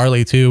screws with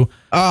Harley too.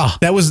 Oh,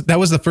 that was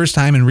the first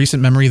time in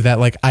recent memory that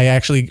like I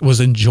actually was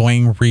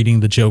enjoying reading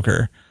the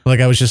Joker. Like,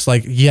 I was just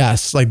like,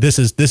 yes, like this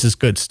is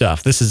good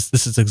stuff. This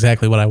is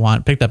exactly what I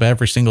want. Picked up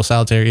every single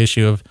solitary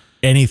issue of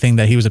anything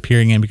that he was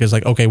appearing in, because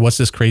like, okay, what's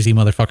this crazy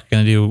motherfucker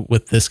gonna do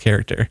with this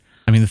character?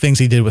 I mean, the things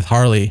he did with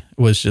Harley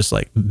was just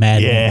like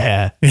mad.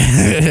 Yeah.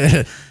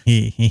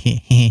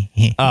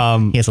 He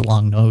has a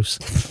long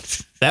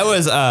nose. That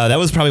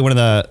was probably one of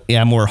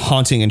the more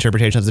haunting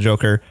interpretations of the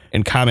Joker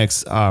in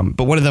comics.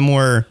 But one of the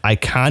more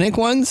iconic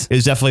ones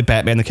is definitely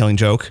Batman: The Killing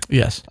Joke.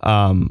 Yes.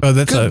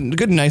 That's a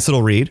good, nice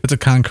little read. It's a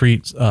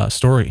concrete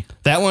story.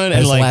 That one, Has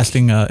and like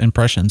lasting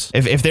impressions.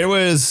 if there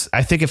was,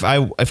 I think if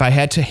I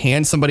had to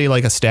hand somebody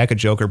like a stack of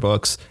Joker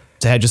books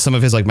to have just some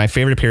of his, like, my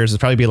favorite appearances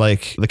would probably be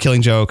like The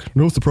Killing Joke.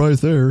 No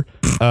surprise there.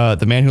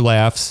 The Man Who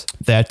Laughs.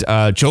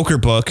 That Joker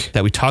book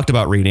that we talked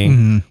about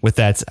reading with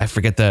that.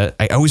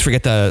 I always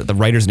forget the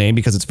writer's name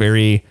because it's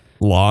very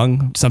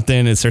long.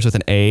 Something, it starts with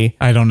an A.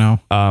 I don't know.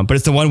 But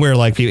it's the one where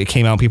like it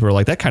came out and people were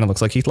like, that kind of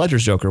looks like Heath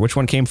Ledger's Joker. Which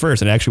one came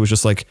first? And it actually was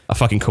just like a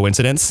fucking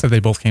coincidence That they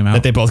both came out.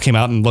 that they both came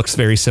out and looks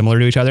very similar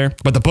to each other.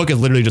 But the book is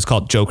literally just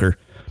called Joker.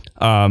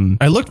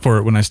 I looked for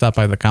it when I stopped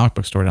by the comic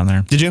book store down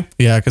there. Did you?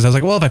 Yeah, because I was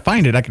like, well, if I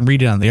find it, I can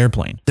read it on the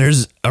airplane.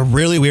 There's a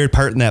really weird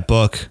part in that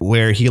book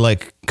where he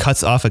like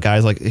cuts off a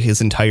guy's like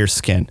his entire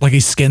skin. Like, he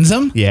skins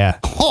him? Yeah.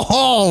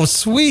 Oh,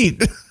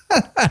 sweet.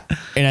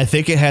 And I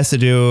think it has to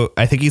do,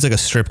 I think he's like a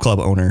strip club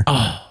owner.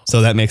 Oh.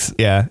 So that makes,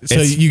 yeah. So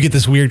you get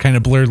this weird kind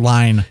of blurred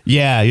line.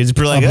 Yeah. You're just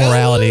like, Of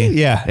morality.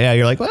 Yeah. Yeah.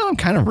 You're like, well, I'm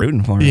kind of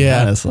rooting for him,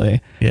 Yeah. honestly.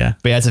 Yeah.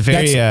 But yeah, it's a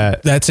very,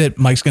 That's it.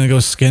 Mike's going to go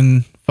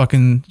skin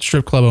fucking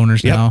strip club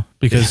owners Yep. now,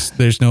 because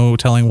there's no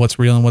telling what's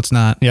real and what's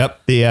not.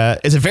 Yep.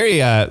 It's a very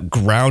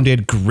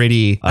grounded,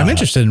 gritty. I'm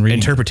interested in reading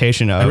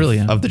interpretation of, really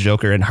am. of the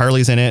Joker, and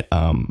Harley's in it.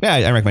 Yeah,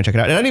 I recommend checking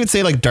it out. And I'd even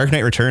say like Dark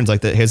Knight Returns,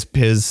 like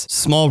his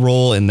small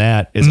role in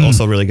that is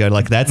also really good.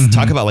 Like that's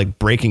talk about like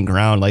breaking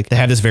ground. Like they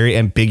have this very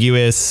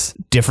ambiguous,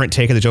 different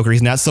take of the Joker.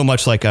 He's not so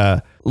much like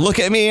a look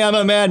at me, I'm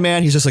a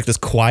madman. He's just like this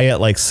quiet,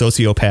 like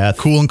sociopath.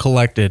 Cool and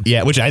collected.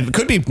 Yeah, which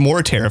could be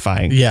more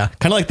terrifying. Yeah.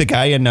 Kind of like the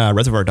guy in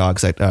Reservoir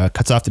Dogs that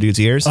cuts off the dude's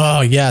ears.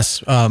 Oh,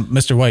 yes.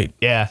 Mr. White.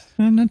 Yeah.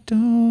 and I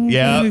don't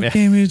Yeah. want to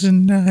game you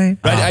tonight.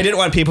 I didn't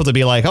want people to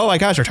be like, oh my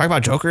gosh, we're talking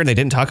about Joker and they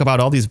didn't talk about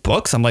all these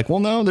books. I'm like, well,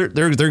 no,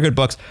 they're good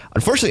books.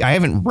 Unfortunately, I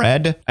haven't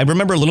read. I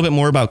remember a little bit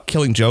more about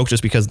Killing Joke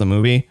just because of the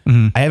movie.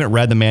 I haven't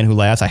read The Man Who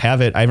Laughs. I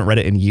haven't read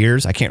it in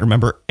years. I can't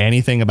remember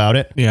anything about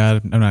it. Yeah,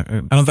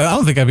 I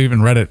don't think I've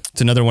even read it.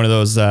 It's another one of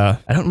those. I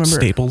don't remember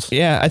Staples.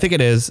 Yeah, I think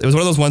it is. It was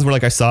one of those ones where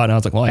like I saw it and I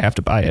was like, well, I have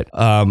to buy it.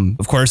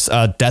 Of course,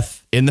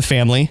 Death in the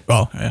Family.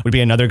 Oh, yeah. Would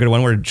be another good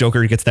one where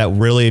Joker gets that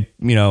really,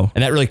 and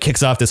that really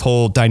kicks off this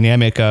whole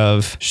dynamic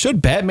of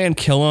should Batman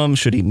kill him?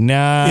 Should he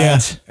not? Yeah,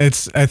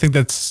 I think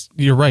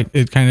you're right.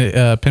 It kind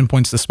of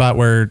pinpoints the spot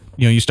where,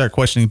 you start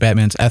questioning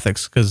Batman's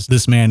ethics, because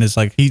this man is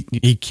like,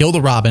 he killed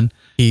a Robin.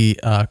 He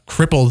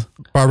crippled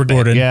Barbara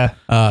Gordon.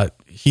 Yeah.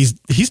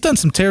 He's done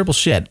some terrible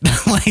shit.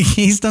 Like,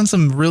 he's done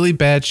some really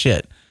bad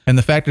shit. And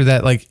the factor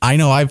that, like, I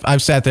know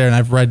I've sat there and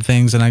I've read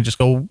things and I just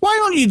go, why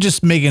don't you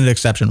just make an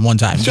exception one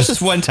time? Just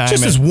this one time.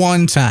 Just this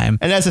one time.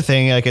 And that's the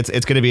thing. Like, it's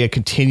going to be a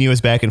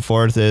continuous back and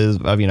forth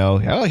of,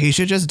 oh, he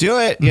should just do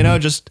it,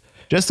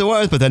 just the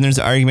once. But then there's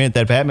the argument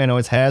that Batman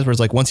always has where it's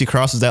like, once he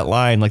crosses that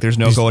line, like there's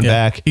no going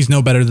back. He's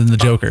no better than the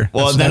Joker.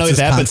 Well, not only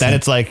that, but then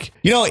it's like,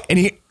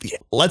 and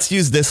let's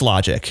use this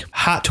logic.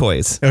 Hot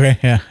toys. Okay.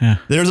 Yeah.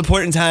 There was a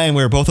point in time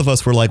where both of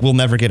us were like, we'll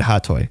never get a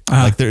hot toy.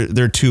 Like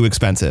they're too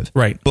expensive.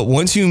 Right. But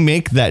once you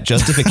make that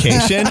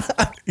justification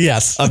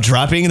yes, of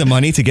dropping the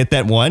money to get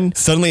that one,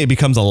 suddenly it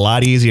becomes a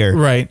lot easier.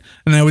 right.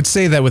 And I would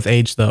say that with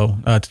age, though,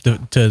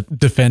 to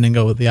defend and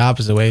go the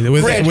opposite way.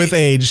 With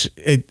age,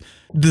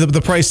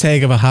 the price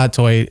tag of a hot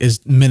toy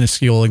is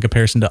minuscule in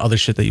comparison to other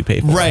shit that you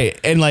pay for. Right.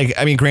 And like,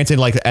 I mean, granted,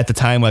 like at the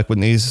time, like when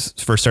these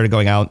first started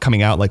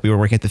coming out, like we were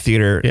working at the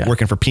theater,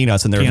 working for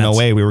peanuts, and there was no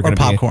way we were going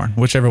to popcorn,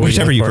 whichever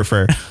you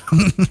prefer.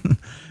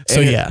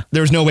 So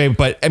there was no way,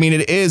 but I mean,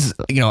 it is,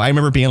 I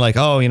remember being like,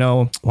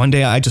 oh, one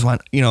day I just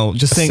want,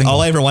 just saying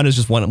all I ever wanted is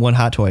just one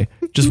hot toy,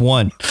 just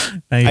one.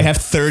 I have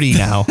 30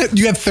 now.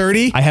 You have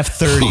 30? I have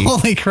 30.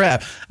 Holy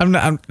crap.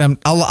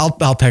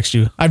 I'll text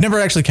you. I've never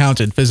actually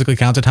physically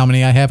counted how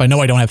many I have. I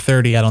know I don't have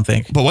 30, I don't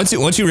think. But once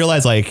you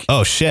realize like,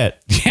 oh shit.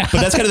 Yeah.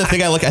 But that's kind of the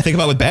thing I think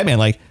about with Batman.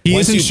 Like he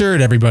is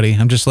insured, everybody.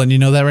 I'm just letting you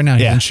know that right now.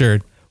 He's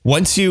insured.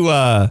 Once you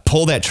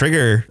pull that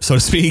trigger, so to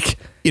speak,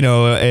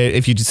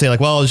 if you just say like,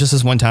 well, it's just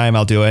this one time,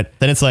 I'll do it.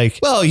 Then it's like,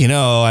 well,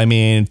 I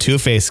mean,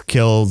 Two-Face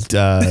killed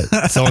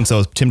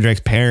so-and-so's Tim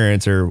Drake's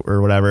parents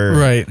or whatever.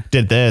 Right.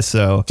 Did this.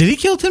 So did he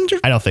kill Tim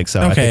Drake? I don't think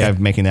so. Okay. I think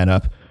I'm making that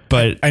up.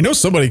 But I know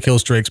somebody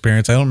kills Drake's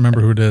parents. I don't remember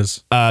who it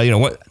is.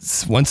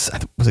 Once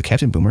was it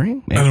Captain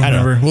Boomerang? Maybe. I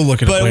don't remember. We'll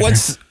look at it later.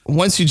 But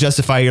once you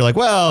justify, you're like,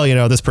 well,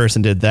 this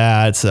person did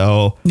that.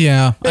 So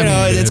yeah,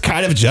 it's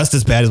kind of just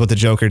as bad as what the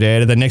Joker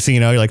did. And the next thing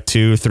you know, you're like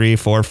 2, 3,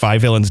 4,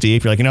 5 villains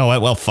deep. You're like, you know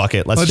what? Well, fuck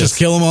it. Let's just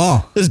kill them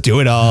all. Just do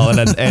it all. And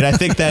I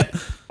think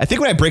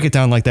when I break it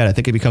down like that, I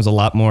think it becomes a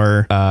lot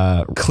more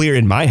clear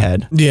in my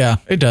head. Yeah,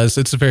 it does.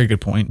 It's a very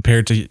good point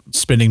compared to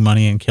spending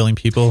money and killing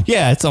people.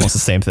 Yeah, it's almost the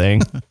same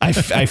thing. I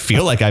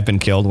feel like I've been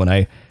killed when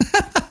I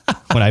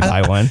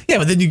buy one. Yeah,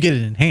 but then you get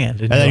it in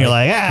hand. And then you're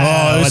like,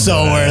 oh, it's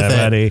so worth it.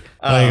 Buddy.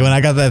 Like when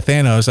I got that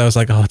Thanos, I was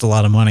like, oh, it's a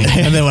lot of money.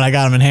 And then when I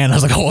got him in hand, I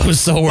was like, oh, it was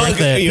so worth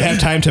it. You have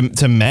time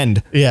to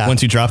mend. Yeah.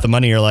 Once you drop the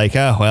money, you're like,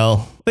 oh,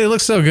 well. They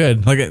look so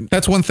good. Like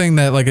that's one thing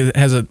that like it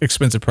has an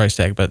expensive price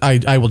tag, but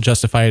I will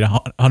justify it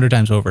 100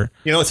 times over.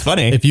 It's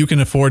funny. If you can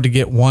afford to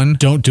get one,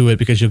 don't do it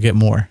because you'll get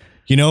more.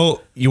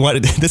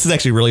 This is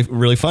actually really,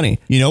 really funny.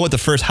 You know what the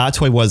first hot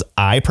toy was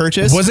I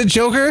purchased? Was it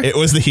Joker? It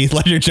was the Heath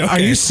Ledger Joker. Are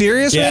you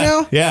serious right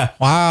now? Yeah.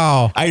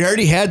 Wow. I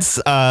already had,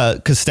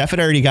 because Steph had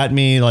already got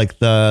me like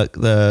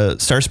the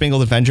Star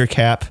Spangled Avenger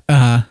cap.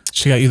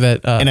 She got you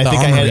that, and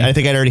I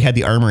think I'd already had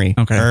the Armory.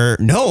 Okay. Or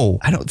no,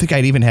 I don't think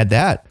I'd even had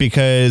that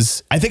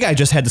because I think I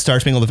just had the Star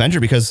Spangled Avenger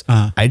because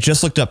I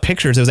just looked up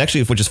pictures. It was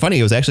actually, which is funny.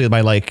 It was actually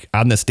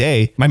on this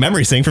day, my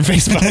memory synced from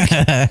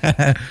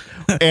Facebook.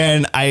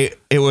 And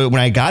when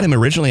I got him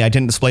originally, I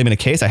didn't display him in a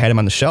case. I had him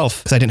on the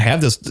shelf because I didn't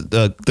have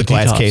the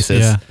glass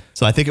cases. Yeah.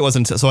 So I think it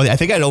wasn't. So I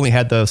think I'd only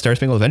had the Star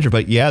Spangled Avenger,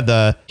 but yeah,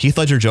 the Heath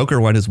Ledger Joker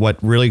one is what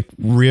really,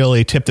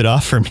 really tipped it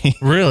off for me.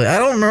 Really? I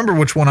don't remember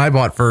which one I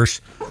bought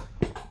first.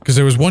 Because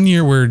there was one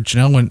year where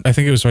Janelle went, I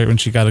think it was right when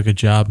she got a good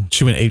job.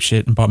 She went ape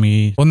shit and bought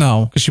me, well,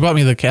 no, because she bought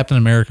me the Captain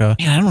America.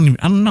 Man, I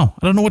don't know.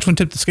 I don't know which one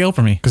tipped the scale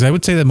for me. Because I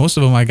would say that most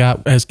of them I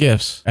got as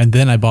gifts. And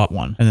then I bought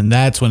one. And then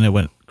that's when it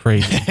went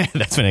crazy.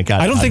 That's when it got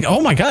I don't think,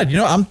 oh my God,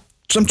 I'm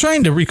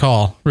trying to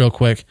recall real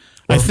quick.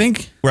 I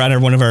think we're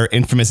on one of our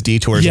infamous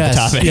detours of the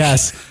topic.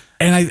 Yes.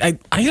 And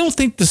I don't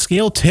think the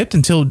scale tipped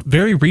until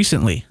very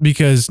recently,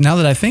 because now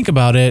that I think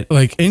about it,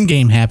 like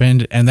Endgame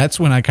happened, and that's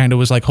when I kind of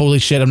was like, holy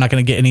shit, I'm not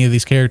going to get any of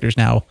these characters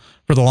now.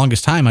 For the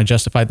longest time, I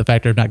justified the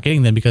factor of not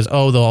getting them because,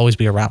 they'll always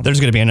be around. There's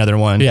going to be another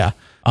one. Yeah.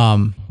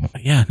 I'd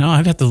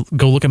have to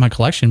go look at my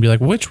collection and be like,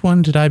 which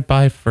one did I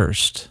buy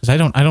first? Because I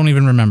don't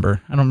even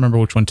remember. I don't remember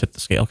which one tipped the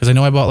scale, because I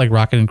know I bought like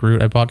Rocket and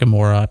Groot, I bought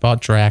Gamora, I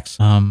bought Drax,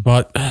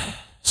 bought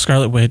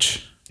Scarlet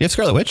Witch. You have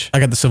Scarlet Witch?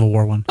 I got the Civil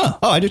War one. Oh,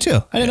 I do too.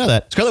 I didn't know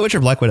that. Scarlet Witch or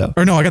Black Widow?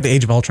 Or no, I got the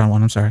Age of Ultron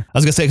one. I'm sorry. I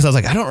was gonna say because I was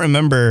like, I don't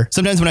remember.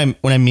 Sometimes when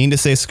I mean to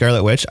say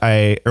Scarlet Witch,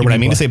 when I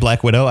mean to say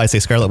Black Widow, I say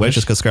Scarlet Witch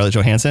just because Scarlett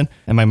Johansson,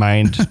 and my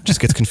mind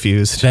just gets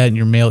confused. That and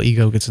your male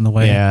ego gets in the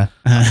way. Yeah.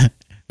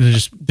 They're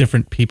just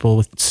different people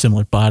with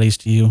similar bodies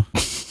to you.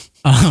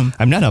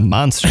 I'm not a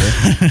monster.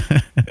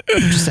 I'm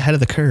just ahead of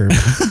the curve.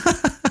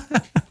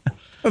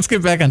 Let's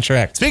get back on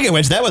track. Speaking of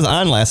which, that was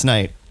on last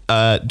night.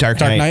 Dark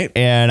Knight.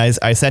 And I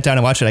it down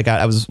and watched it.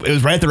 It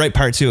was right at the right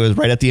part too. It was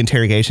right at the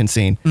interrogation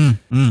scene,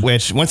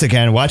 which once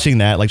again, watching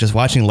that, like just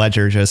watching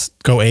Ledger just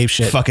go ape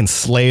shit, fucking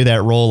slay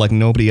that role like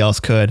nobody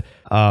else could.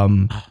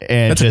 And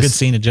that's a good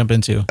scene to jump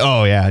into.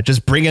 Oh yeah.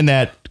 Just bringing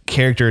that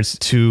character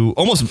to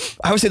almost,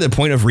 I would say the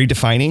point of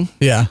redefining.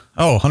 Yeah.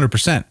 Oh,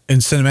 100%. In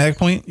cinematic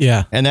point.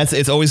 Yeah. And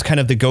it's always kind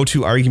of the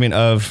go-to argument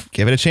of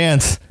give it a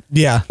chance.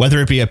 Yeah. Whether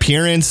it be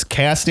appearance,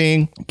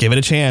 casting, give it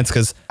a chance.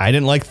 Because I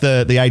didn't like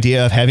the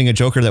idea of having a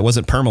Joker that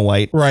wasn't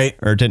perma-white. Right.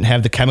 Or didn't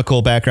have the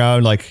chemical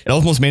background. Like, it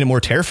almost made it more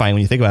terrifying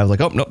when you think about it. I was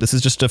like, oh, no, this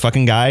is just a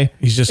fucking guy.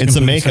 He's just in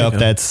some makeup psycho.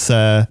 that's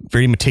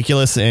very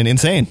meticulous and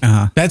insane.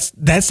 That's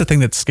the thing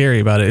that's scary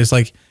about it. Is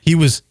like he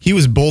was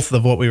both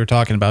of what we were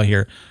talking about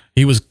here.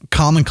 He was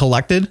calm and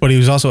collected, but he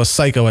was also a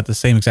psycho at the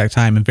same exact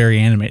time and very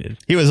animated.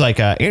 He was like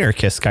an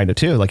anarchist kind of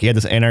too. Like he had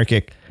this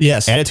anarchic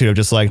Yes. attitude of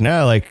just like,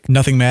 no, like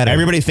Nothing mattered.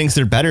 everybody thinks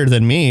they're better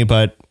than me,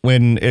 but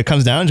when it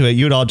comes down to it,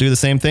 you'd all do the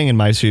same thing in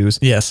my shoes.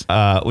 Yes.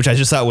 Which I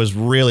just thought was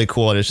really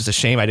cool. And it's just a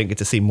shame I didn't get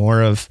to see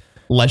more of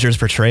Ledger's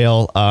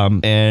portrayal.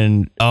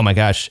 And oh my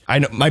gosh, I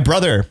know my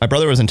brother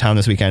was in town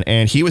this weekend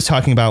and he was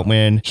talking about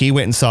when he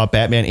went and saw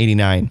Batman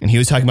 89 and he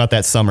was talking about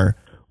that summer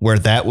where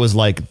that was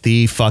like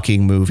the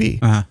fucking movie.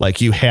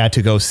 Like you had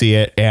to go see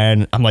it.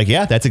 And I'm like,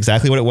 yeah, that's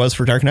exactly what it was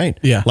for Dark Knight.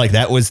 Yeah. Like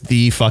that was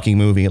the fucking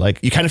movie. Like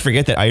you kind of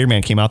forget that Iron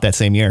Man came out that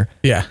same year.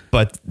 Yeah.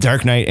 But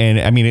Dark Knight, and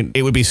I mean,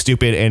 it would be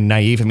stupid and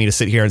naive of me to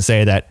sit here and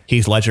say that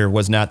Heath Ledger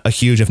was not a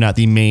huge, if not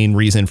the main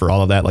reason for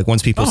all of that. Like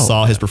once people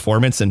saw his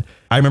performance and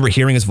I remember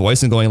hearing his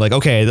voice and going like,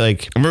 okay,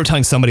 like I remember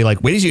telling somebody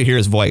like, wait till you hear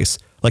his voice.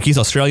 Like he's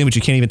Australian, but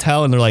you can't even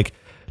tell. And they're like,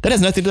 that has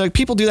nothing to do, like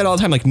people do that all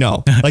the time. Like,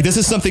 no, like this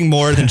is something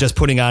more than just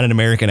putting on an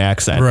American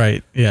accent.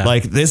 Right. Yeah.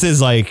 Like this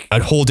is like a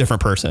whole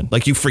different person.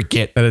 Like you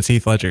forget. That it's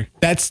Heath Ledger.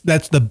 That's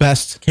the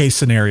best case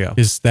scenario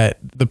is that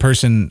the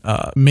person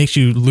makes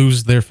you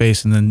lose their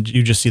face and then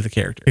you just see the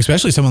character.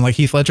 Especially someone like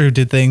Heath Ledger who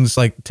did things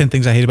like 10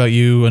 Things I Hate About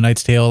You, A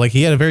Knight's Tale. Like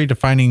he had a very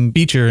defining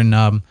feature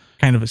and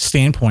kind of a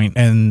standpoint.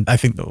 And I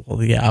think,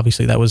 well, yeah,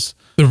 obviously that was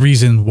the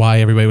reason why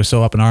everybody was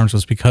so up in arms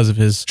was because of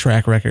his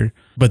track record.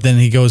 But then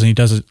he goes and he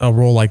does a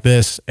role like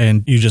this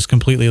and you just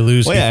completely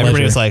lose. Well, yeah,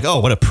 everybody was like,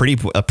 oh, what a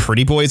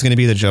pretty boy is going to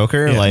be the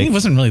Joker. Yeah, like he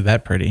wasn't really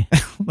that pretty.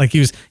 Like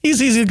he's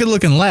a good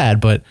looking lad,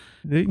 but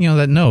you know,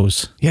 that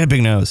nose. he had a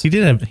big nose. He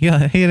did have, he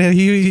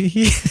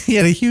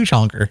had a huge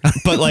honker.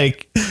 But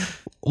like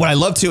what I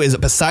love too is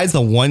besides the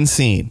one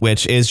scene,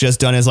 which is just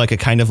done as like a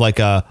kind of like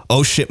a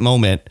oh shit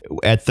moment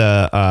at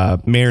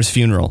the mayor's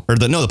funeral or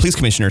the police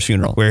commissioner's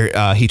funeral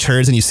where he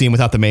turns and you see him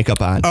without the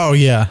makeup on. Oh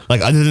yeah.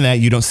 Like other than that,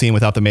 you don't see him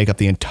without the makeup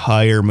the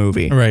entire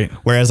movie. Right.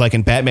 Whereas like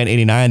in Batman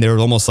 89, they were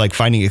almost like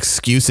finding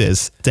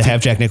excuses to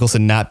have Jack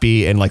Nicholson not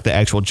be in like the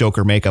actual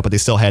Joker makeup, but they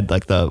still had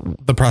like the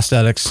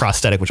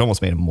prosthetic, which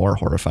almost made him more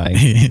horrifying.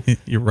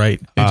 You're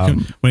right.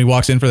 When he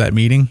walks in for that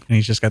meeting and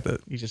he's just got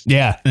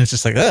Yeah. and it's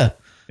just like,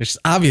 there's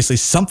obviously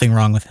something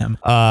wrong with him.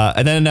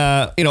 And then,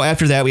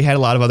 after that, we had a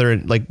lot of other,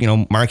 like,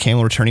 Mark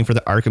Hamill returning for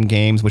the Arkham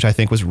games, which I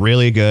think was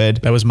really good.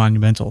 That was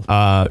monumental.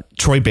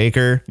 Troy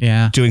Baker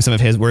doing some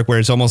of his work where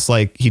it's almost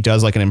like he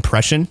does like an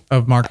impression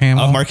of Mark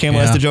Hamill.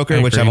 As the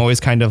Joker, which I'm always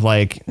kind of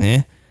like,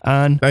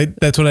 on.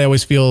 That's what I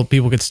always feel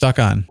people get stuck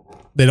on.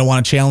 They don't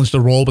want to challenge the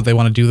role, but they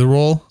want to do the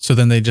role. So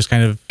then they just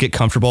kind of get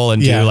comfortable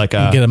and do like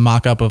and get a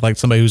mock up of like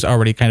somebody who's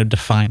already kind of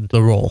defined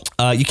the role.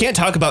 You can't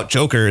talk about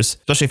Jokers,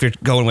 especially if you're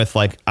going with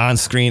like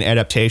on-screen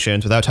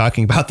adaptations without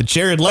talking about the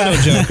Jared Leto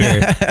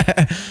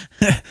Joker.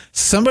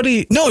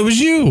 No, it was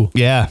you.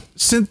 Yeah.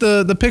 Sent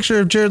the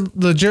picture of Jared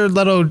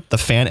Leto. The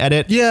fan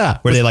edit. Yeah.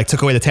 Where they like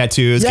took away the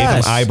tattoos, gave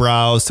him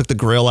eyebrows, took the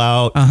grill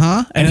out.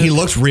 And he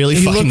looked really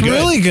fucking good.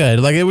 Really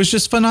good. Like it was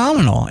just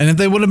phenomenal. And if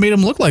they would have made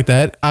him look like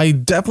that, I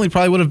definitely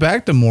probably would have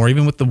backed him more,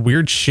 even with the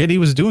weird shit he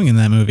was doing in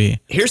that movie.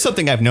 Here's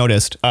something I've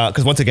noticed,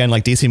 because once again,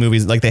 like DC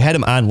movies, like they had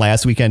him on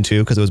last weekend too,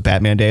 because it was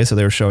Batman Day, so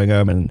they were showing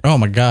him, and oh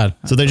my god,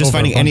 so they're just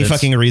finding any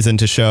fucking reason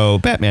to show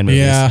Batman movies.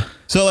 Yeah.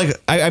 So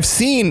like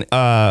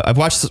I've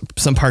watched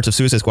some parts of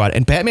Suicide Squad,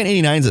 and Batman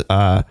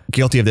 89's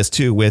guilty of this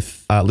too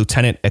with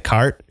Lieutenant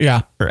Eckhart.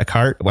 Yeah. Or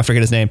Eckhart, I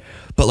forget his name,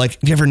 but like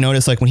you ever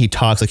notice like when he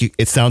talks, like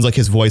it sounds like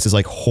his voice is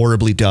like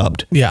horribly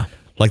dubbed. Yeah.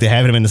 Like they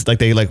have him in this, like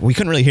we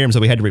couldn't really hear him, so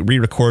we had to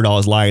re-record all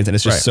his lines, and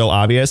it's just so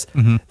obvious.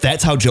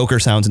 That's how Joker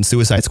sounds in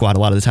Suicide Squad a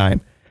lot of the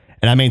time.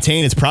 And I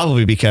maintain it's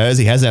probably because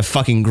he has that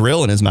fucking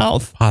grill in his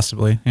mouth.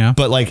 Possibly, yeah.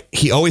 But like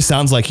he always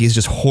sounds like he's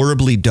just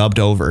horribly dubbed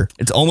over.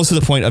 It's almost to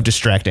the point of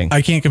distracting.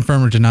 I can't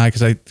confirm or deny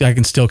because I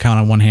can still count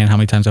on one hand how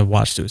many times I've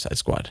watched Suicide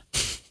Squad.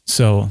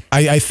 So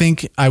I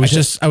think I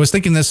was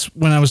thinking this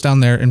when I was down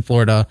there in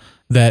Florida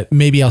that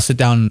maybe I'll sit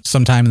down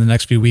sometime in the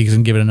next few weeks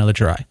and give it another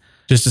try.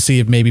 just to see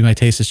if maybe my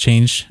taste has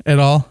changed at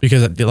all.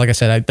 Because like I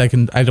said,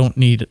 I don't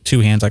need two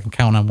hands. I can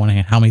count on one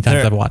hand how many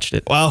times I've watched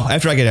it. Well,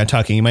 after I get done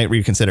talking, you might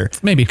reconsider.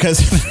 Maybe.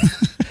 Because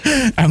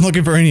I'm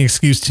looking for any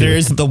excuse to.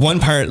 there's the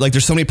one part, like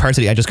there's so many parts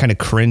that I just kind of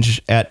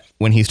cringe at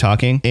when he's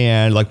talking.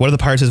 And like one of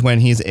the parts is when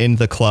he's in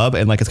the club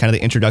and like it's kind of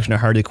the introduction to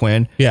Harley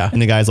Quinn. Yeah. And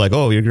the guy's like,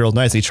 oh, your girl's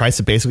nice. And he tries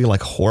to basically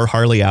like whore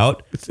Harley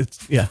out.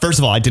 Yeah. First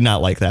of all, I did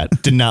not like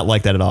that. Did not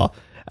like that at all.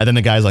 And then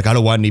the guy's like, I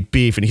don't want any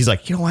beef. And he's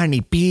like, you don't want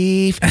any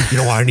beef? You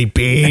don't want any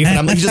beef? And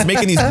I'm like, he's just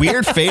making these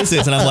weird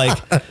faces. And I'm like,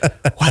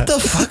 what the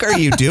fuck are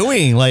you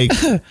doing? Like,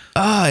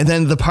 and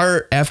then the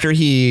part after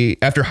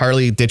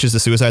Harley ditches the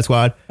Suicide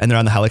Squad and they're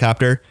on the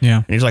helicopter. Yeah.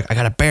 And he's like, I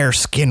got a bear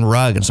skin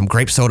rug and some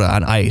grape soda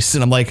on ice.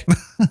 And I'm like,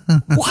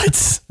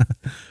 what?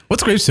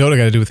 What's grape soda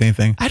got to do with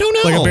anything? I don't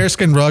know. Like a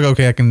bearskin rug,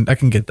 okay, I can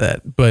get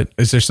that. But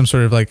is there some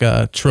sort of like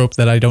a trope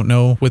that I don't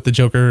know with the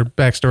Joker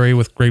backstory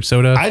with grape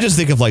soda? I just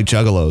think of like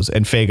Juggalos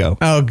and Fago.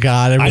 Oh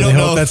God, I really don't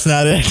know hope that's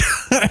not it.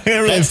 It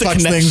really That's the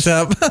fucks things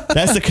up.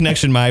 That's the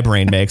connection my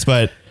brain makes.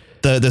 But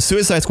the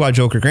Suicide Squad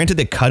Joker, granted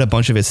they cut a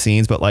bunch of his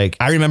scenes, but like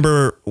I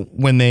remember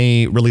when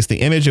they released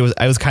the image,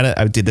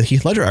 I did the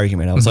Heath Ledger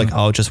argument. I was like,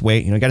 oh, just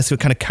wait, you got to see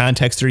what kind of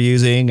context they're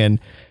using. And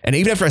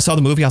even after I saw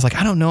the movie, I was like,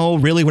 I don't know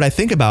really what I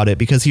think about it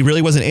because he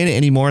really wasn't in it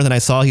any more than I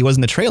saw he was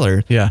in the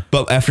trailer. Yeah.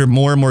 But after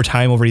more and more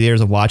time over the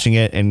years of watching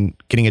it and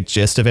getting a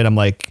gist of it, I'm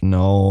like,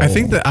 no. I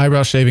think the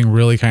eyebrow shaving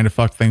really kind of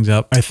fucked things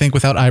up. I think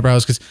without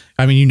eyebrows, because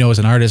I mean, as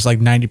an artist, like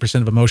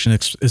 90% of emotion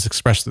is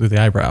expressed through the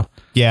eyebrow.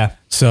 Yeah.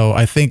 So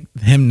I think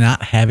him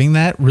not having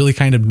that really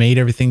kind of made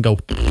everything go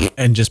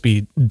and just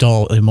be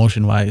dull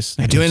emotion wise.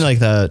 Doing like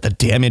the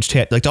damage,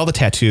 like all the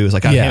tattoos,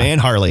 like on him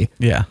and Harley.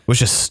 Yeah. Was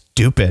just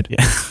stupid.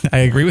 Yeah. I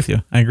agree with you.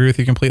 I agree with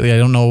you completely. I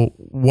don't know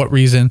what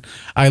reason.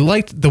 I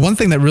liked the one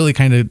thing that really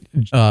kind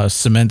of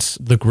cements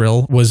the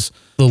grill was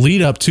the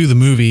lead up to the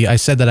movie. I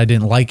said that I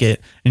didn't like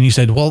it. And you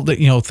said, well,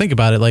 think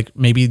about it. like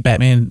maybe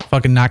Batman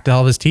fucking knocked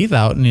all of his teeth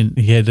out and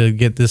he had to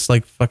get this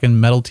like fucking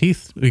metal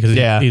teeth because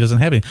he doesn't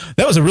have any.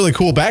 That was a really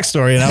cool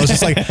backstory. And I was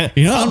just like,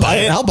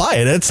 I'll buy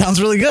it. It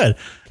sounds really good.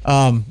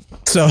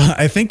 So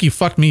I think you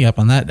fucked me up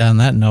on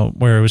that note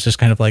where it was just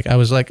kind of like, I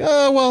was like,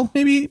 oh, well,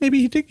 maybe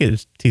he did get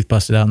his teeth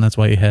busted out and that's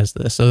why he has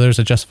this. So there's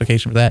a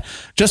justification for that.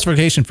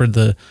 Justification for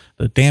the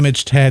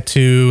damage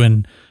tattoo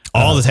and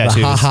all the tattoos,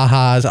 the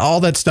ha-ha-has, all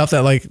that stuff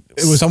that like,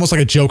 it was almost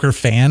like a Joker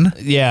fan.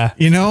 Yeah.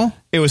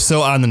 It was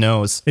so on the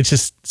nose. It's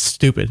just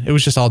stupid. It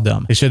was just all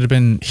dumb. It should have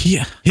been,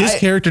 his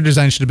character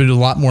design should have been a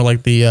lot more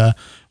like the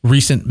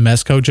recent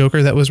Mezco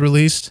Joker that was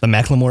released. The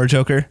Macklemore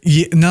Joker?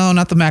 Yeah, no,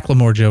 not the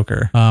Macklemore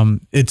Joker.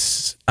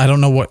 I don't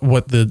know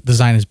what the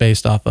design is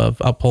based off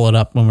of. I'll pull it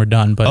up when we're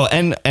done. But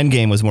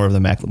Endgame was more of the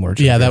Macklemore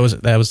Joker. Yeah, that was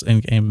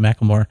Endgame.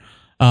 Macklemore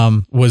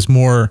was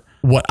more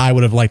what I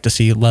would have liked to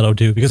see Leto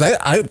do because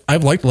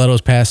I've liked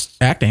Leto's past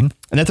acting.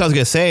 And that's what I was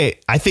going to say.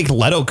 I think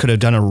Leto could have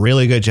done a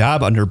really good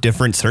job under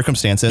different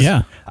circumstances.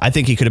 Yeah. I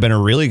think he could have been a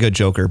really good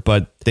Joker,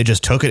 but they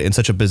just took it in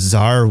such a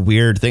bizarre,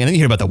 weird thing. And then you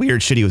hear about the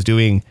weird shit he was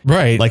doing.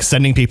 Right. Like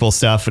sending people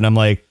stuff. And I'm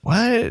like,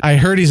 what? I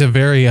heard he's a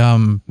very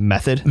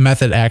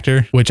method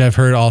actor, which I've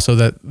heard also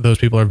that those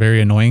people are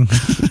very annoying.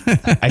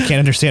 I can't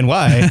understand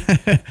why.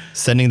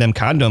 Sending them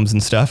condoms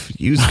and stuff.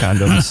 Used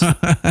condoms.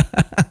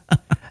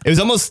 It was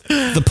almost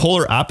the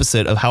polar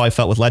opposite of how I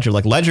felt with Ledger.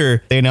 Like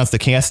Ledger, they announced the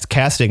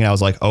casting and I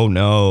was like, oh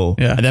no.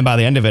 Yeah. And then by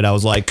the end of it, I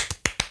was like,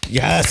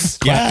 yes.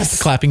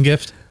 Clapping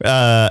gift.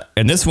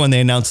 And this one,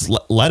 they announced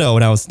Leto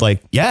and I was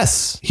like,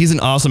 yes, he's an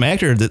awesome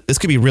actor. This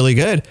could be really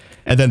good.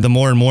 And then the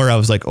more and more I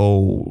was like,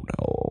 oh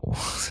no,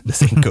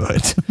 this ain't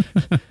good.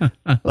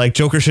 Like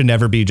Joker should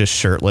never be just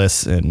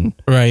shirtless. And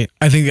right.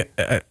 I think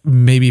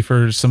maybe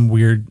for some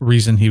weird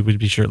reason he would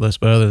be shirtless.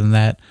 But other than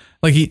that,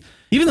 like he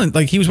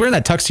was wearing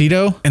that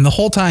tuxedo and the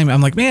whole time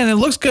I'm like, man, it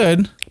looks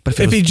good. But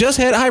if he just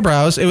had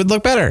eyebrows, it would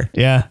look better.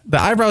 Yeah. The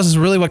eyebrows is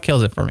really what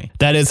kills it for me.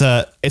 That is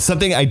it's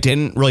something I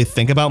didn't really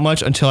think about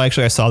much until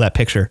actually I saw that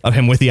picture of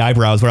him with the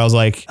eyebrows where I was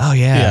like, oh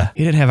yeah.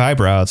 He didn't have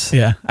eyebrows.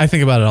 Yeah. I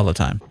think about it all the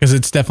time because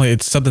it's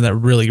something that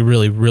really,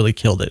 really, really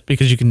killed it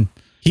because you can,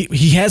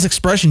 he has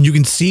expression. You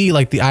can see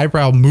like the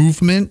eyebrow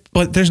movement,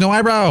 but there's no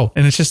eyebrow.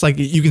 And it's just like,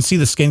 you can see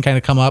the skin kind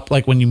of come up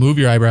like when you move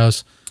your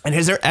eyebrows. And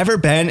has there ever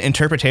been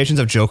interpretations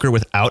of Joker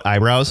without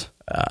eyebrows?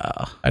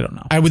 I don't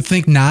know. I would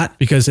think not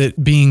because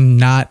it being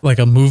not like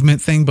a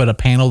movement thing, but a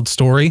paneled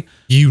story,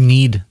 you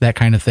need that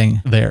kind of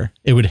thing there.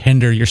 It would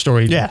hinder your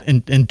story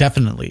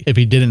indefinitely if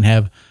he didn't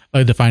have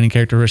a defining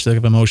characteristic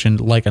of emotion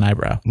like an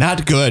eyebrow.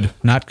 Not good.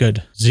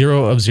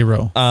 0 of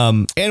 0.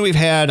 And we've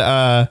had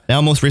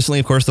now most recently,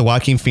 of course, the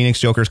Joaquin Phoenix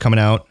Joker's coming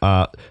out.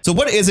 So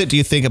what is it, do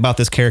you think, about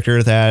this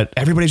character that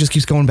everybody just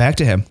keeps going back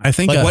to him? I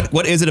think like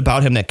what is it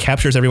about him that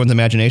captures everyone's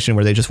imagination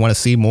where they just want to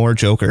see more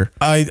Joker?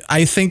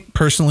 I think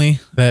personally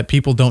that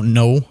people don't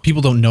know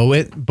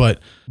it, but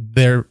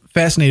they're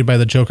fascinated by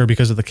the Joker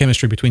because of the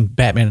chemistry between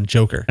Batman and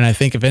Joker. And I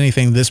think if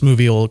anything, this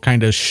movie will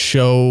kind of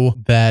show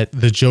that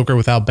the Joker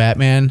without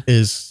Batman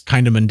is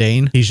kind of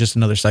mundane. He's just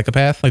another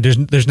psychopath. Like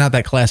there's not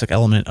that classic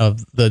element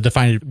of the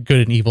defined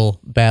good and evil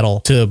battle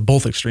to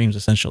both extremes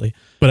essentially.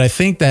 But I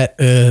think that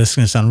it's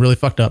going to sound really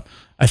fucked up.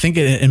 I think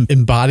it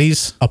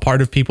embodies a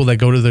part of people that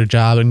go to their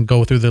job and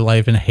go through their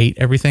life and hate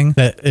everything,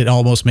 that it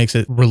almost makes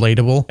it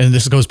relatable. And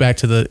this goes back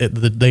to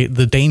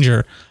the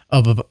danger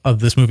of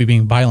this movie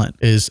being violent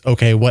is,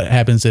 okay, what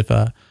happens if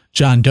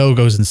John Doe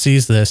goes and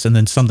sees this and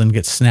then something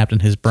gets snapped in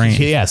his brain?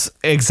 Yes,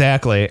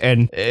 exactly.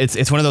 And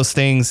it's one of those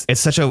things.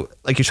 It's such a,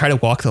 like, you try to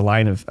walk the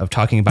line of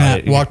talking about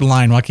it. Walk the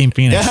line, Joaquin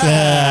Phoenix.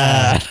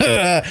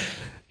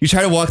 You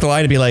try to walk the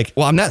line and be like,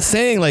 well, I'm not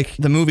saying like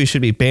the movie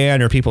should be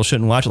banned or people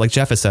shouldn't watch it. Like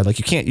Jeff has said, like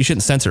you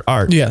shouldn't censor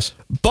art. Yes.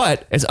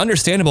 But it's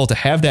understandable to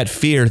have that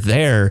fear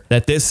there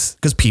that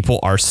because people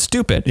are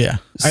stupid. Yeah.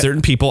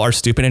 Certain people are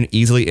stupid and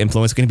easily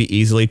influenced, going to be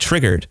easily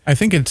triggered. I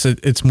think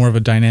it's more of a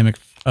dynamic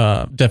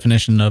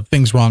definition of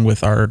things wrong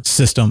with our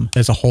system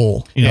as a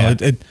whole. You know,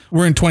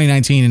 we're in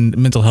 2019 and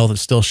mental health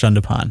is still shunned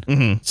upon.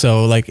 Mm-hmm.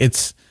 So like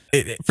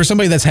for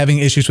somebody that's having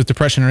issues with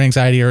depression or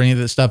anxiety or any of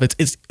this stuff,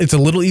 it's a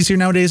little easier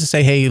nowadays to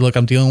say, hey, look,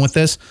 I'm dealing with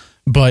this,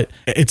 but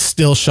it's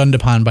still shunned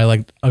upon by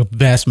like a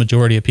vast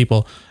majority of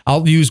people.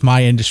 I'll use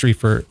my industry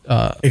for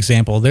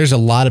example. There's a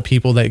lot of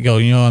people that go,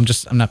 you know, I'm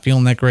not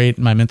feeling that great.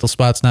 My mental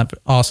spot's not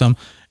awesome.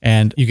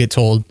 And you get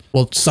told,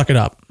 well, suck it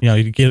up. You know,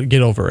 you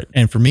get over it.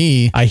 And for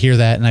me, I hear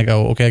that and I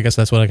go, okay, I guess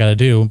that's what I got to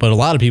do. But a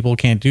lot of people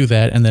can't do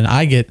that. And then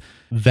I get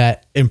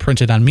that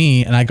imprinted on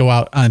me and I go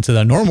out onto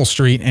the normal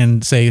street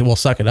and say, well,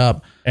 suck it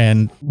up.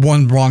 And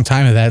one wrong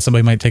time of that,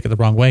 somebody might take it the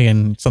wrong way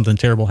and something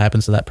terrible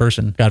happens to that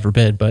person, God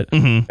forbid. But I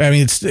mean,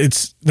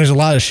 there's a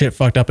lot of shit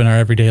fucked up in our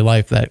everyday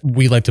life that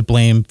we like to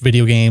blame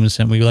video games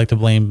and we like to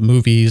blame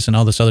movies and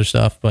all this other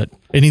stuff, but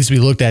it needs to be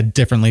looked at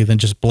differently than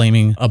just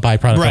blaming a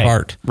byproduct of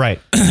art. Right.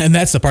 And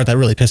that's the part that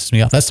really pisses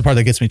me off. That's the part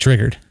that gets me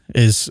triggered,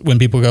 is when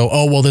people go,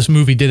 oh, well, this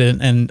movie did it.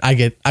 And I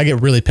get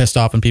really pissed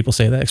off when people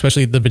say that,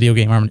 especially the video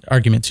game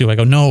argument too. I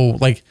go, no,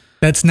 like,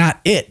 that's not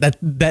it.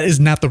 That is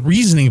not the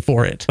reasoning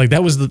for it. Like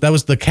that was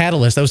the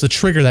catalyst. That was the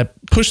trigger that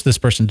pushed this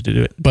person to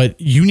do it. But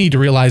you need to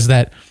realize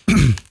that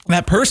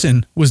that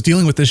person was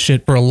dealing with this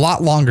shit for a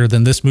lot longer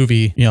than this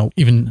movie, you know,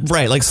 even.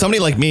 Right. Like somebody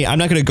like me, I'm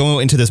not going to go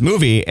into this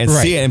movie and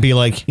see it and be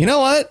like, you know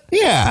what?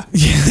 Yeah.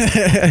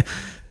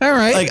 All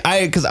right.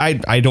 Like because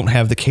I don't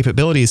have the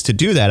capabilities to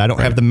do that. I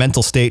don't have the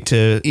mental state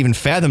to even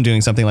fathom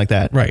doing something like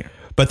that. Right.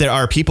 But there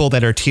are people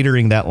that are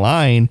teetering that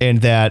line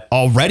and that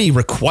already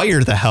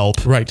require the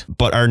help, right,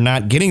 but are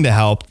not getting the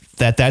help.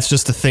 That's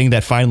just the thing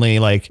that finally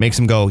like makes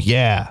them go,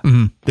 yeah,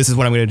 this is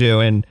what I'm going to do.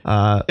 And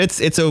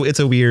it's a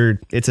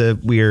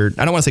weird,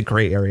 I don't want to say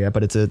gray area,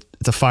 but it's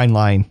a fine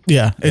line.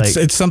 Yeah,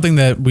 it's something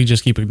that we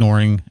just keep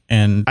ignoring,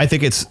 and I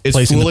think it's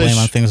placing foolish. The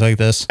blame on things like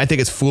this. I think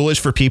it's foolish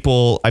for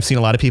people. I've seen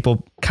a lot of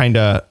people kind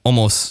of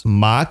almost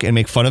mock and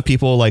make fun of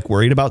people like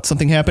worried about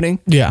something happening.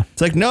 Yeah,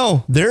 it's like,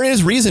 no, there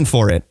is reason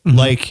for it.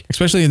 Like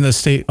especially in the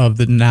state of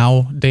the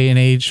now day and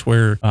age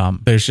where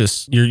there's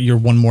just you're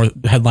one more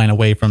headline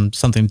away from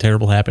something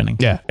terrible happening.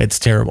 Yeah, it's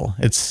terrible.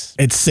 It's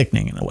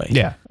sickening in a way.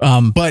 Yeah.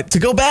 But to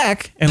go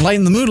back and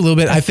lighten the mood a little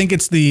bit, I think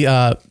it's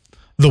the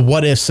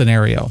what if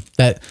scenario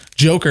that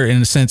Joker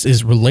in a sense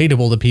is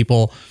relatable to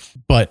people,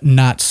 but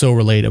not so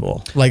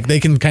relatable. Like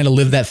they can kind of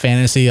live that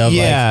fantasy of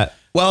like,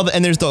 well,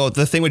 and there's the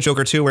thing with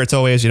Joker too, where it's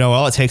always, you know,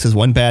 all it takes is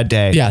one bad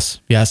day.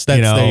 Yes. That's, there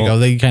you go.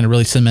 They kind of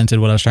really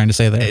cemented what I was trying to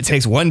say there. It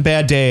takes one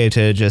bad day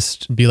to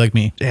just be like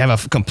me, have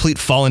a complete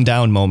fallen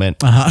down moment.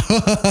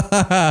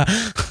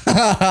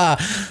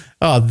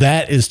 Oh,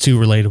 that is too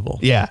relatable.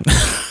 Yeah.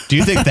 Do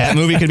you think that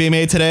movie could be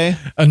made today?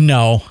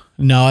 No,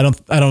 I don't.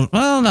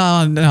 Well,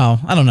 no,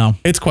 I don't know.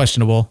 It's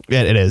questionable.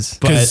 Yeah, it is.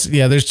 Because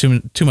there's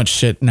too much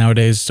shit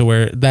nowadays to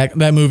where that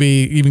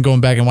movie, even going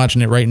back and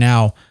watching it right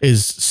now,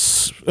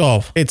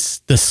 it's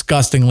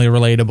disgustingly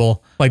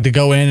relatable. Like to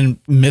go in and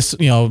miss,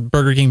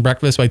 Burger King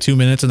breakfast by 2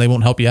 minutes and they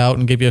won't help you out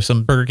and give you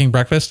some Burger King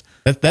breakfast.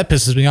 That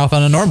pisses me off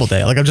on a normal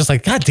day. Like I'm just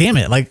like, God damn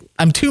it! Like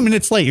I'm 2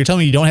 minutes late. You're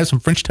telling me you don't have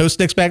some French toast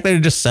sticks back there to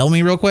just sell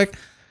me real quick?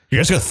 You're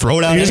just gonna throw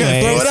it out.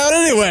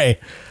 Anyway.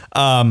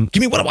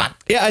 Give me what I want.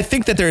 Yeah, I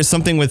think that there is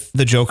something with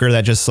the Joker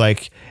that just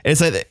like, it's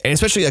like,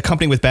 especially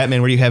accompanied with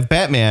Batman, where you have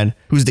Batman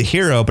who's the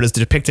hero, but is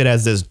depicted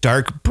as this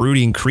dark,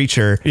 brooding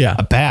creature,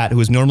 a bat who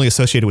is normally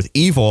associated with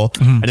evil.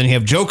 And then you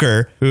have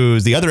Joker,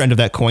 who's the other end of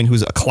that coin,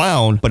 who's a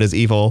clown, but is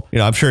evil.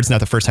 I'm sure it's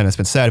not the first time it's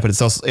been said, but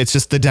it's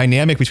just the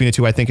dynamic between the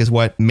two, I think, is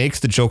what makes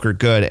the Joker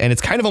good. And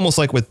it's kind of almost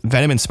like with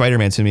Venom and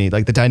Spider-Man to me.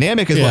 Like the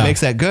dynamic is what makes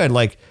that good.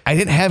 Like I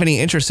didn't have any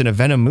interest in a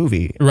Venom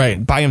movie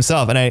by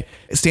himself. And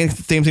same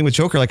thing with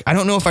Joker. Like I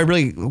don't know if I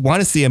really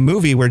want to see a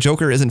movie where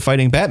Joker isn't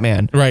fighting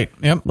Batman. Right.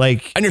 Yep.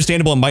 Like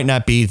understandable, it might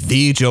not be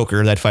the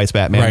Joker that fights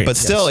Batman, but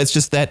still it's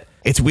just that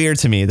it's weird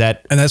to me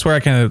that, and that's where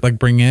I kind of like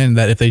bring in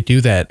that if they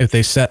do that, if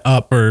they set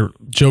up for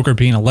Joker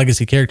being a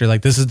legacy character,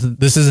 like this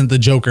isn't the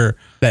Joker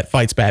that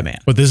fights Batman,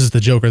 but this is the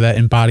Joker that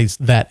embodies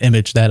that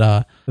image,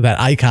 that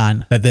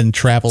icon that then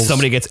travels.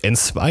 Somebody gets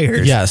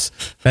inspired. Yes.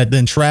 That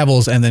then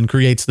travels and then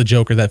creates the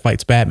Joker that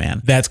fights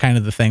Batman. That's kind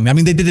of the thing. I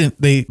mean,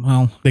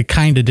 they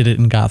kind of did it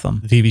in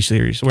Gotham, the TV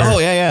series.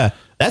 Where,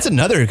 That's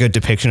another good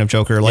depiction of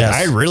Joker. Like,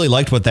 Yes. I really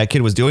liked what that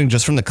kid was doing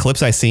just from the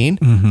clips I seen.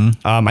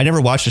 I never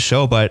watched the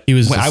show, but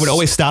I would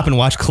always stop and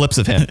watch clips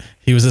of him.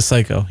 He was a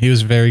psycho. He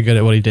was very good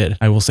at what he did.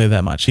 I will say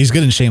that much. He's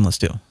good in Shameless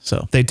too.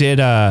 So They did,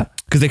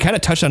 because they kind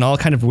of touched on all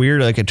kind of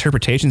weird like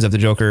interpretations of the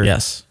Joker.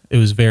 yes, it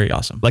was very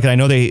awesome. Like, I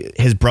know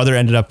his brother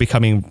ended up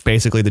becoming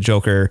basically the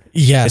Joker.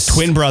 Yes. His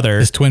twin brother.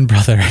 His twin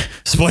brother.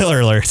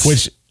 Spoiler alerts.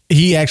 Which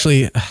he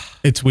actually,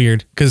 it's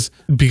weird because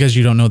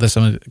you don't know this,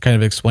 I'm going to kind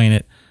of explain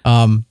it.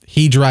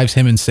 He drives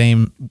him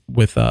insane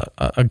with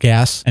a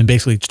gas and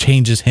basically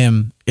changes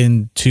him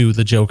into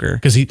the Joker.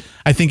 Because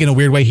I think in a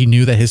weird way, he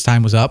knew that his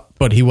time was up,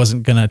 but he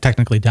wasn't going to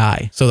technically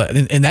die. So that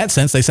in that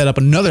sense, they set up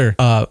another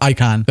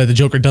icon that the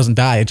Joker doesn't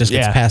die. It just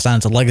gets passed on.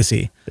 It's a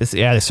legacy. They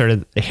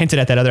hinted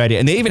at that other idea.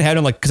 And they even had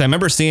him like, because I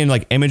remember seeing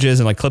like images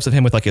and like clips of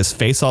him with like his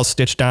face all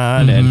stitched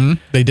on. And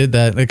They did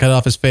that. They cut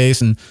off his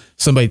face and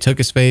somebody took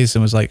his face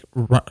and was like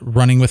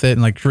running with it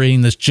and like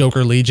creating this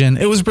Joker Legion.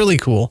 It was really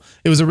cool.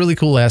 It was a really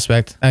cool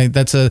aspect.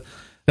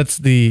 That's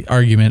the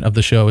argument of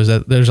the show, is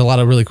that there's a lot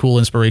of really cool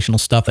inspirational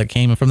stuff that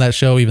came from that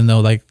show, even though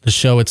like the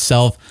show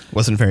itself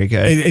wasn't very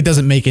good. It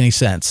doesn't make any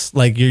sense.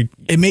 Like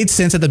it made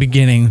sense at the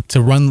beginning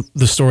to run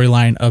the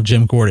storyline of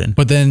Jim Gordon,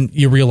 but then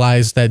you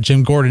realize that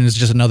Jim Gordon is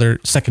just another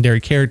secondary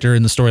character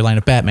in the storyline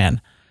of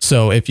Batman.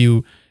 So if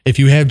you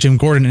have Jim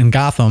Gordon in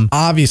Gotham,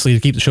 obviously to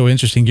keep the show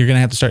interesting, you're going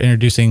to have to start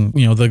introducing,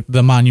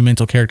 the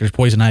monumental characters,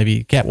 Poison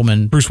Ivy,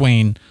 Catwoman, Bruce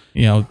Wayne,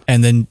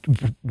 and then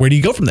where do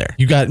you go from there?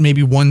 You got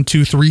maybe 1,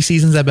 2, 3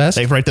 seasons at best.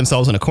 They write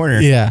themselves in a corner.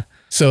 Yeah.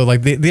 So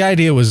like the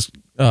idea was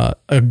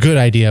a good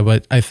idea,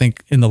 but I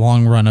think in the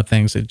long run of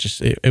things,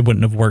 it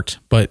wouldn't have worked.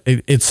 But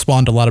it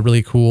spawned a lot of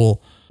really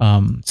cool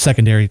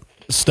secondary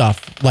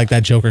stuff, like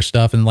that Joker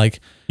stuff, and like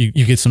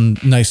you get some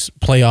nice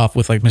play off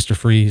with like Mr.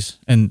 Freeze,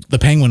 and the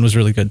Penguin was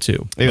really good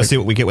too. Maybe we'll see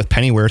what we get with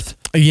Pennyworth.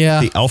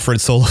 Yeah, the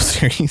Alfred solo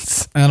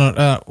series. I don't.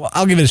 Well,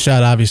 I'll give it a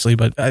shot, obviously,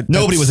 but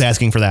nobody was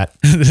asking for that.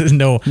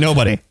 No,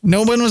 nobody.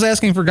 No one was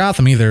asking for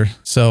Gotham either.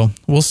 So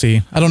we'll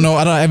see. I don't know.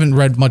 I haven't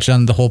read much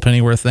on the whole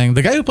Pennyworth thing.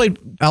 The guy who played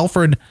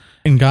Alfred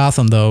in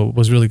Gotham though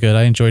was really good.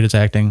 I enjoyed his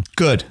acting.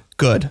 Good.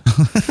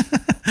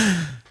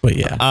 But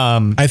yeah,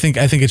 I think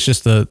it's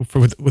just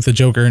with the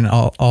Joker and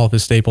all of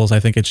his staples. I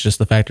think it's just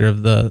the factor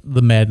of the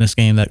madness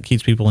game that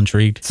keeps people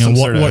intrigued.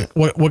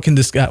 What can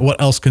this guy?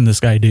 What else can this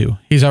guy do?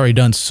 He's already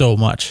done so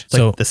much. It's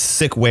like the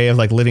sick way of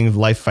like living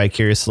life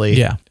vicariously.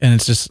 Yeah, and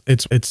it's just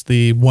it's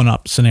the one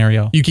up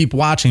scenario. You keep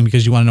watching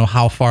because you want to know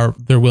how far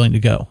they're willing to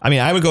go. I mean,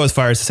 I would go as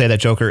far as to say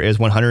that Joker is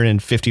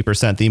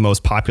 150% the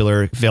most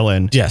popular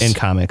villain in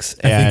comics.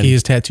 I think he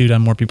is tattooed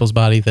on more people's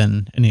body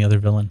than any other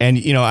villain. And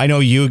I know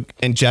you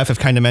and Jeff have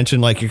kind of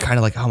mentioned like, you're kind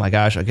of like, oh my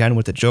gosh, again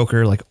with the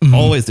Joker, like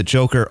always the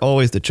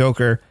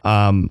Joker.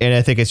 And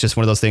I think it's just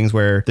one of those things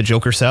where the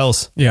Joker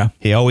sells. Yeah.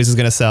 He always is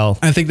going to sell.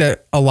 I think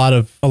that a lot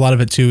of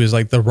it too is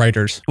like the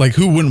writers. Like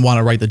who wouldn't want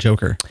to write the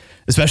Joker?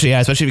 Especially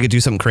if you could do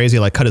something crazy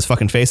like cut his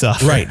fucking face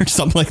off, right, or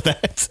something like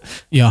that.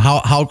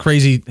 How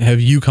crazy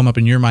have you come up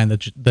in your mind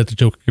that the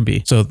Joker could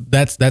be? So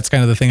that's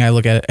kind of the thing I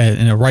look at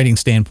in a writing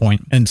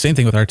standpoint, and same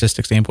thing with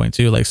artistic standpoint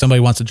too. Like somebody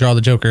wants to draw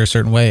the Joker a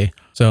certain way,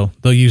 so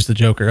they'll use the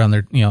Joker on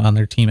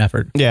their team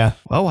effort. Yeah.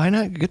 Well, why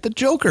not get the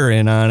Joker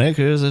in on it?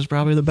 Because it's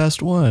probably the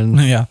best one.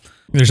 Yeah.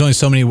 There's only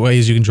so many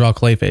ways you can draw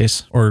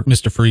Clayface or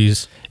Mr.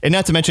 Freeze. And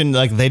not to mention,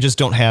 like, they just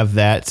don't have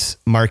that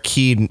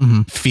marquee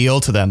feel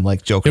to them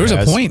like Joker There was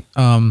has. a point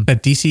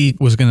that DC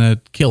was going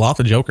to kill off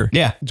the Joker.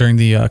 Yeah. During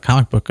the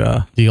comic book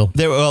deal.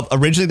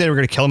 Originally, they were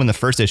going to kill him in the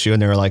first issue,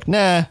 and they were like,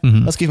 nah,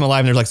 let's keep him alive.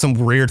 And there's like some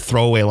weird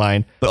throwaway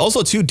line. But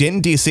also, too,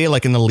 didn't DC,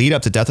 like in the lead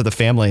up to Death of the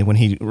Family, when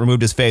he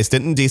removed his face,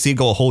 didn't DC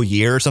go a whole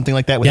year or something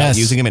like that without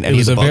using him in any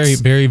of the books? It was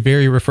a very, very,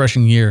 very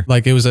refreshing year.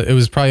 Like it was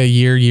probably a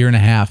year and a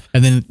half.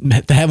 And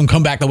then to have him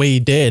come back the way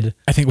he did,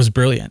 I think was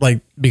brilliant.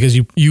 Like, because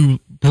you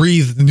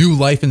breathe new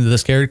life into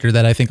this character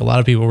that I think a lot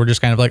of people were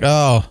just kind of like,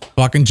 oh,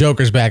 fucking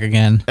Joker's back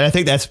again. And I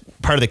think that's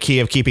part of the key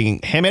of keeping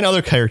him and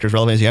other characters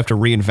relevant is you have to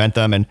reinvent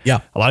them. And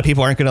a lot of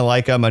people aren't going to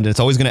like them, and it's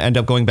always going to end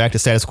up going back to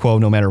status quo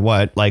no matter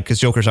what. Like, because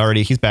Joker's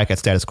he's back at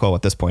status quo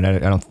at this point.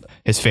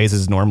 His phase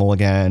is normal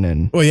again.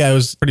 And well, yeah, it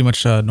was pretty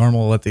much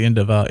normal at the end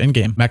of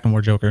Endgame,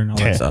 Macklemore Joker and all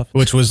that stuff,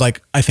 which was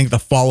like, I think the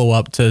follow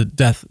up to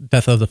Death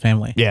of the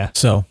Family. Yeah.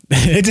 So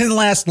it didn't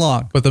last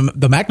long, but the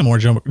Macklemore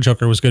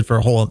Joker was good for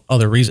a whole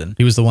other reason.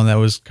 He was the one that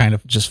was kind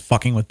of just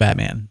fucking with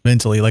Batman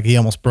mentally. Like he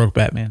almost broke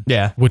Batman.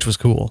 Yeah. Which was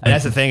cool. And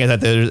that's the thing, is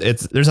that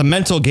there's a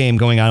mental game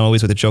going on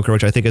always with the Joker,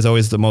 which I think is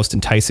always the most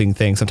enticing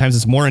thing. Sometimes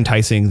it's more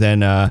enticing than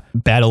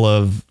battle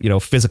of,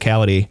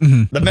 physicality.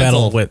 The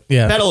battle of wit.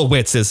 Yeah. Battle of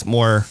wits is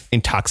more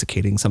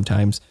intoxicating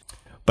sometimes.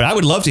 But I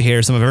would love to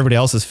hear some of everybody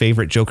else's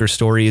favorite Joker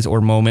stories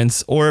or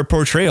moments or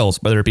portrayals,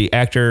 whether it be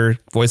actor,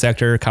 voice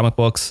actor, comic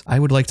books. I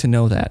would like to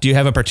know that. Do you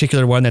have a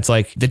particular one that's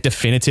like the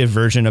definitive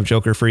version of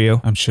Joker for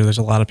you? I'm sure there's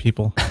a lot of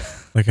people.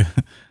 Like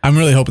I'm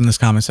really hoping this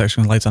comment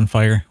section lights on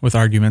fire with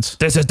arguments.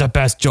 This is the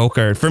best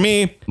Joker. For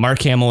me,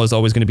 Mark Hamill is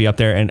always going to be up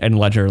there, and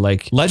Ledger.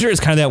 Like, Ledger is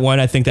kind of that one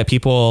I think that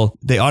people,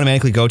 they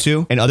automatically go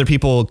to, and other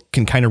people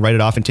can kind of write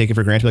it off and take it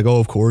for granted. Like, oh,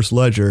 of course,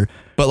 Ledger.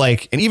 But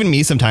like, and even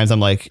me sometimes, I'll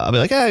be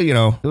like, you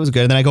know, it was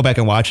good. And then I go back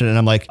and watch it, and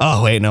I'm like,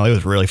 oh, wait, no, it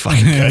was really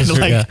fucking good. Sure,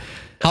 like,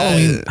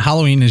 yeah.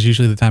 Halloween is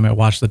usually the time I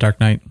watch The Dark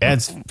Knight. Yeah,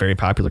 it's a very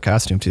popular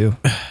costume, too.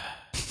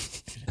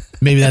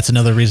 Maybe that's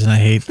another reason I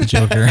hate the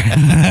Joker.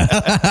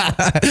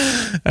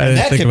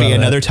 That could be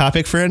another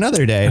topic for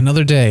another day.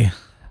 Another day.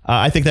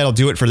 I think that'll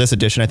do it for this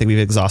edition. I think we've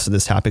exhausted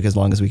this topic as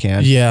long as we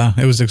can. Yeah,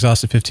 it was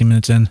exhausted 15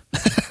 minutes in.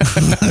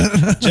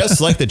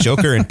 Just like the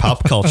Joker in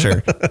pop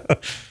culture.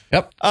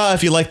 Yep.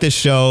 If you like this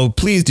show,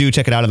 please do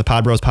check it out on the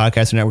Pod Bros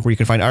Podcast Network, where you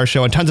can find our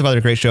show and tons of other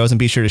great shows. And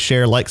be sure to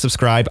share, like,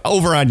 subscribe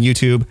over on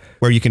YouTube,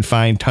 where you can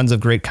find tons of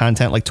great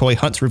content like toy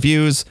hunts,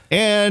 reviews,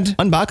 and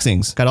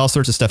unboxings. Got all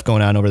sorts of stuff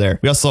going on over there.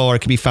 We also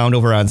can be found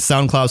over on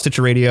SoundCloud,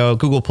 Stitcher Radio,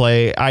 Google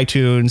Play,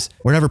 iTunes,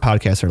 wherever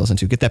podcasts are listened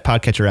to. Get that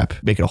Podcatcher app.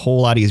 Make it a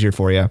whole lot easier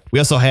for you. We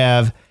also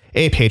have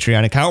a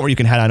Patreon account where you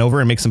can head on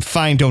over and make some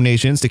fine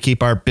donations to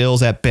keep our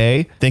bills at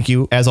bay. Thank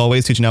you, as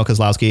always, to Janelle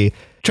Kozlowski,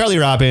 Charlie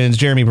Robbins,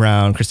 Jeremy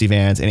Brown, Christy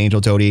Vance, and Angel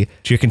Doty,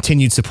 to your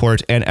continued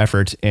support and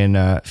effort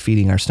in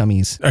feeding our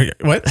stummies.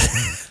 What?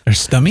 Our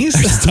stummies?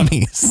 Our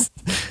stummies.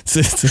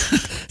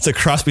 It's a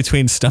cross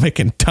between stomach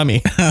and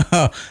tummy.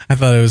 I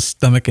thought it was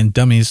stomach and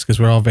dummies because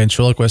we're all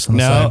ventriloquists on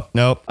the side.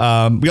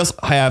 No. We also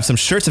have some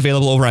shirts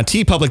available over on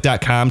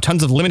tpublic.com.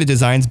 Tons of limited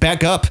designs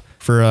back up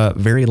for a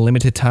very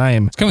limited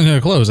time. It's coming to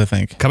a close, I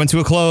think. Coming to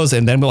a close,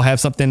 and then we'll have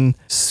something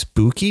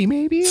spooky,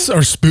 maybe?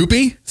 Or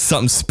spoopy?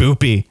 Something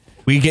spoopy.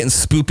 We getting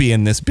spoopy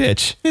in this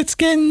bitch. It's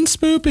getting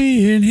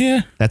spoopy in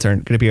here. That's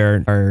going to be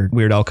our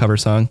Weird Al cover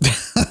song.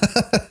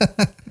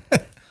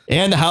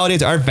 And the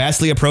holidays are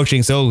vastly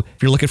approaching, so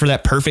if you're looking for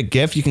that perfect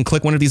gift, you can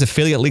click one of these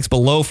affiliate links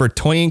below for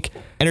Toy Inc.,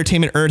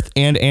 Entertainment Earth,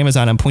 and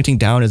Amazon. I'm pointing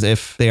down as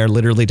if they are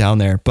literally down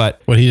there,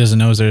 but what he doesn't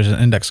know is there's an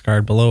index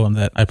card below him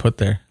that I put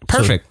there.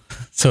 Perfect.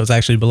 So it's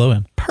actually below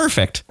him.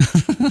 Perfect.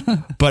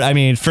 But I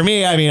mean, for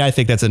me, I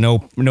think that's a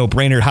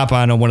no-brainer. Hop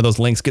on one of those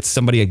links, get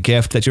somebody a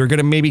gift that you're going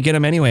to maybe get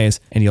them anyways,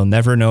 and you'll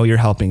never know you're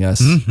helping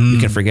us. Mm-hmm. You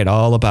can forget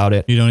all about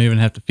it. You don't even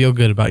have to feel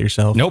good about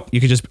yourself. Nope. You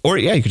could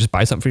just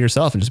buy something for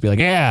yourself and just be like,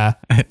 yeah,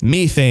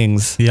 me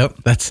things. Yep.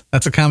 That's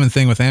a common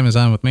thing with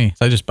Amazon with me.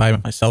 So I just buy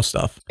myself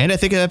stuff. And I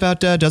think about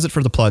does it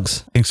for the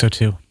plugs. I think so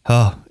too.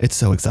 Oh, it's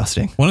so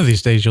exhausting. One of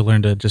these days you'll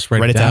learn to just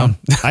write it down.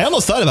 I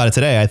almost thought about it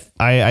today.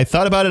 I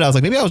thought about it. I was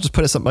like, maybe I'll just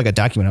put something like a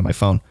document on my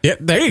phone. Yeah,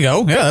 there you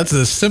go. Yeah, that's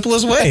the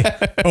simplest way.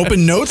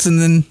 Open notes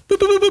and then boop,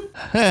 boop, boop,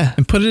 boop,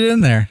 and put it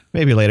in there.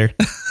 Maybe later.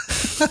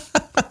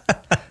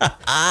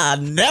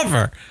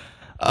 Never.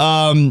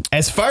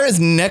 As far as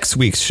next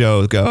week's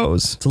show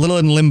goes, it's a little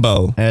in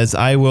limbo as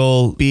I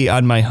will be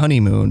on my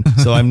honeymoon.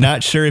 So I'm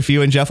not sure if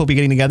you and Jeff will be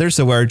getting together.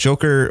 So our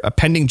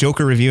pending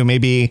Joker review may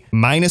be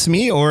minus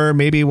me, or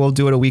maybe we'll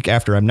do it a week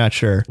after. I'm not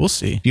sure. We'll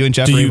see. If you and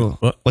Jeff I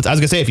was going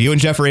to say, if you and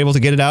Jeff are able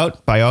to get it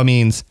out, by all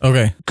means,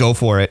 okay, go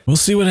for it. We'll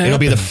see what happens. It'll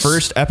be the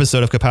first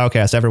episode of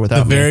Kapowcast ever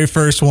without me. The very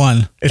first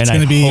one. It's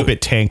going to be. I hope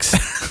it tanks.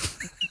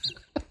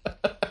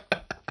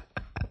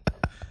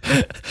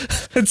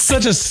 It's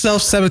such a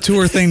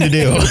self-saboteur thing to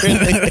do. I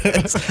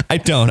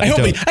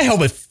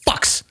hope it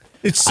fucks.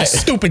 It's just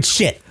stupid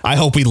shit. I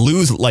hope we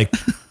lose like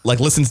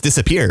listens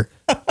disappear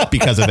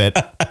because of it.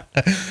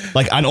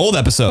 Like on old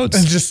episodes.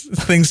 And just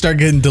things start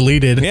getting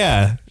deleted.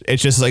 Yeah.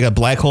 It's just like a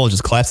black hole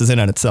just collapses in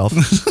on itself.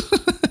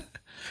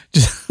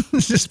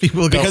 just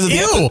people go,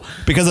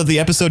 because if the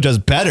episode does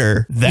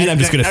better, then I'm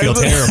just going to feel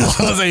terrible.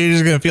 You're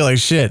just going to feel like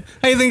shit.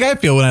 How do you think I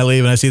feel when I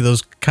leave and I see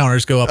those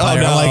counters go up higher?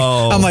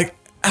 No. I'm like,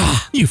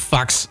 you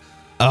fucks.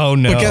 Oh,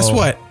 no. But guess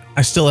what?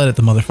 I still edit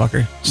the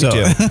motherfucker. So.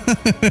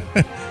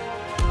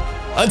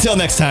 Until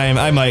next time,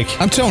 I'm Mike.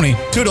 I'm Tony.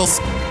 Toodles.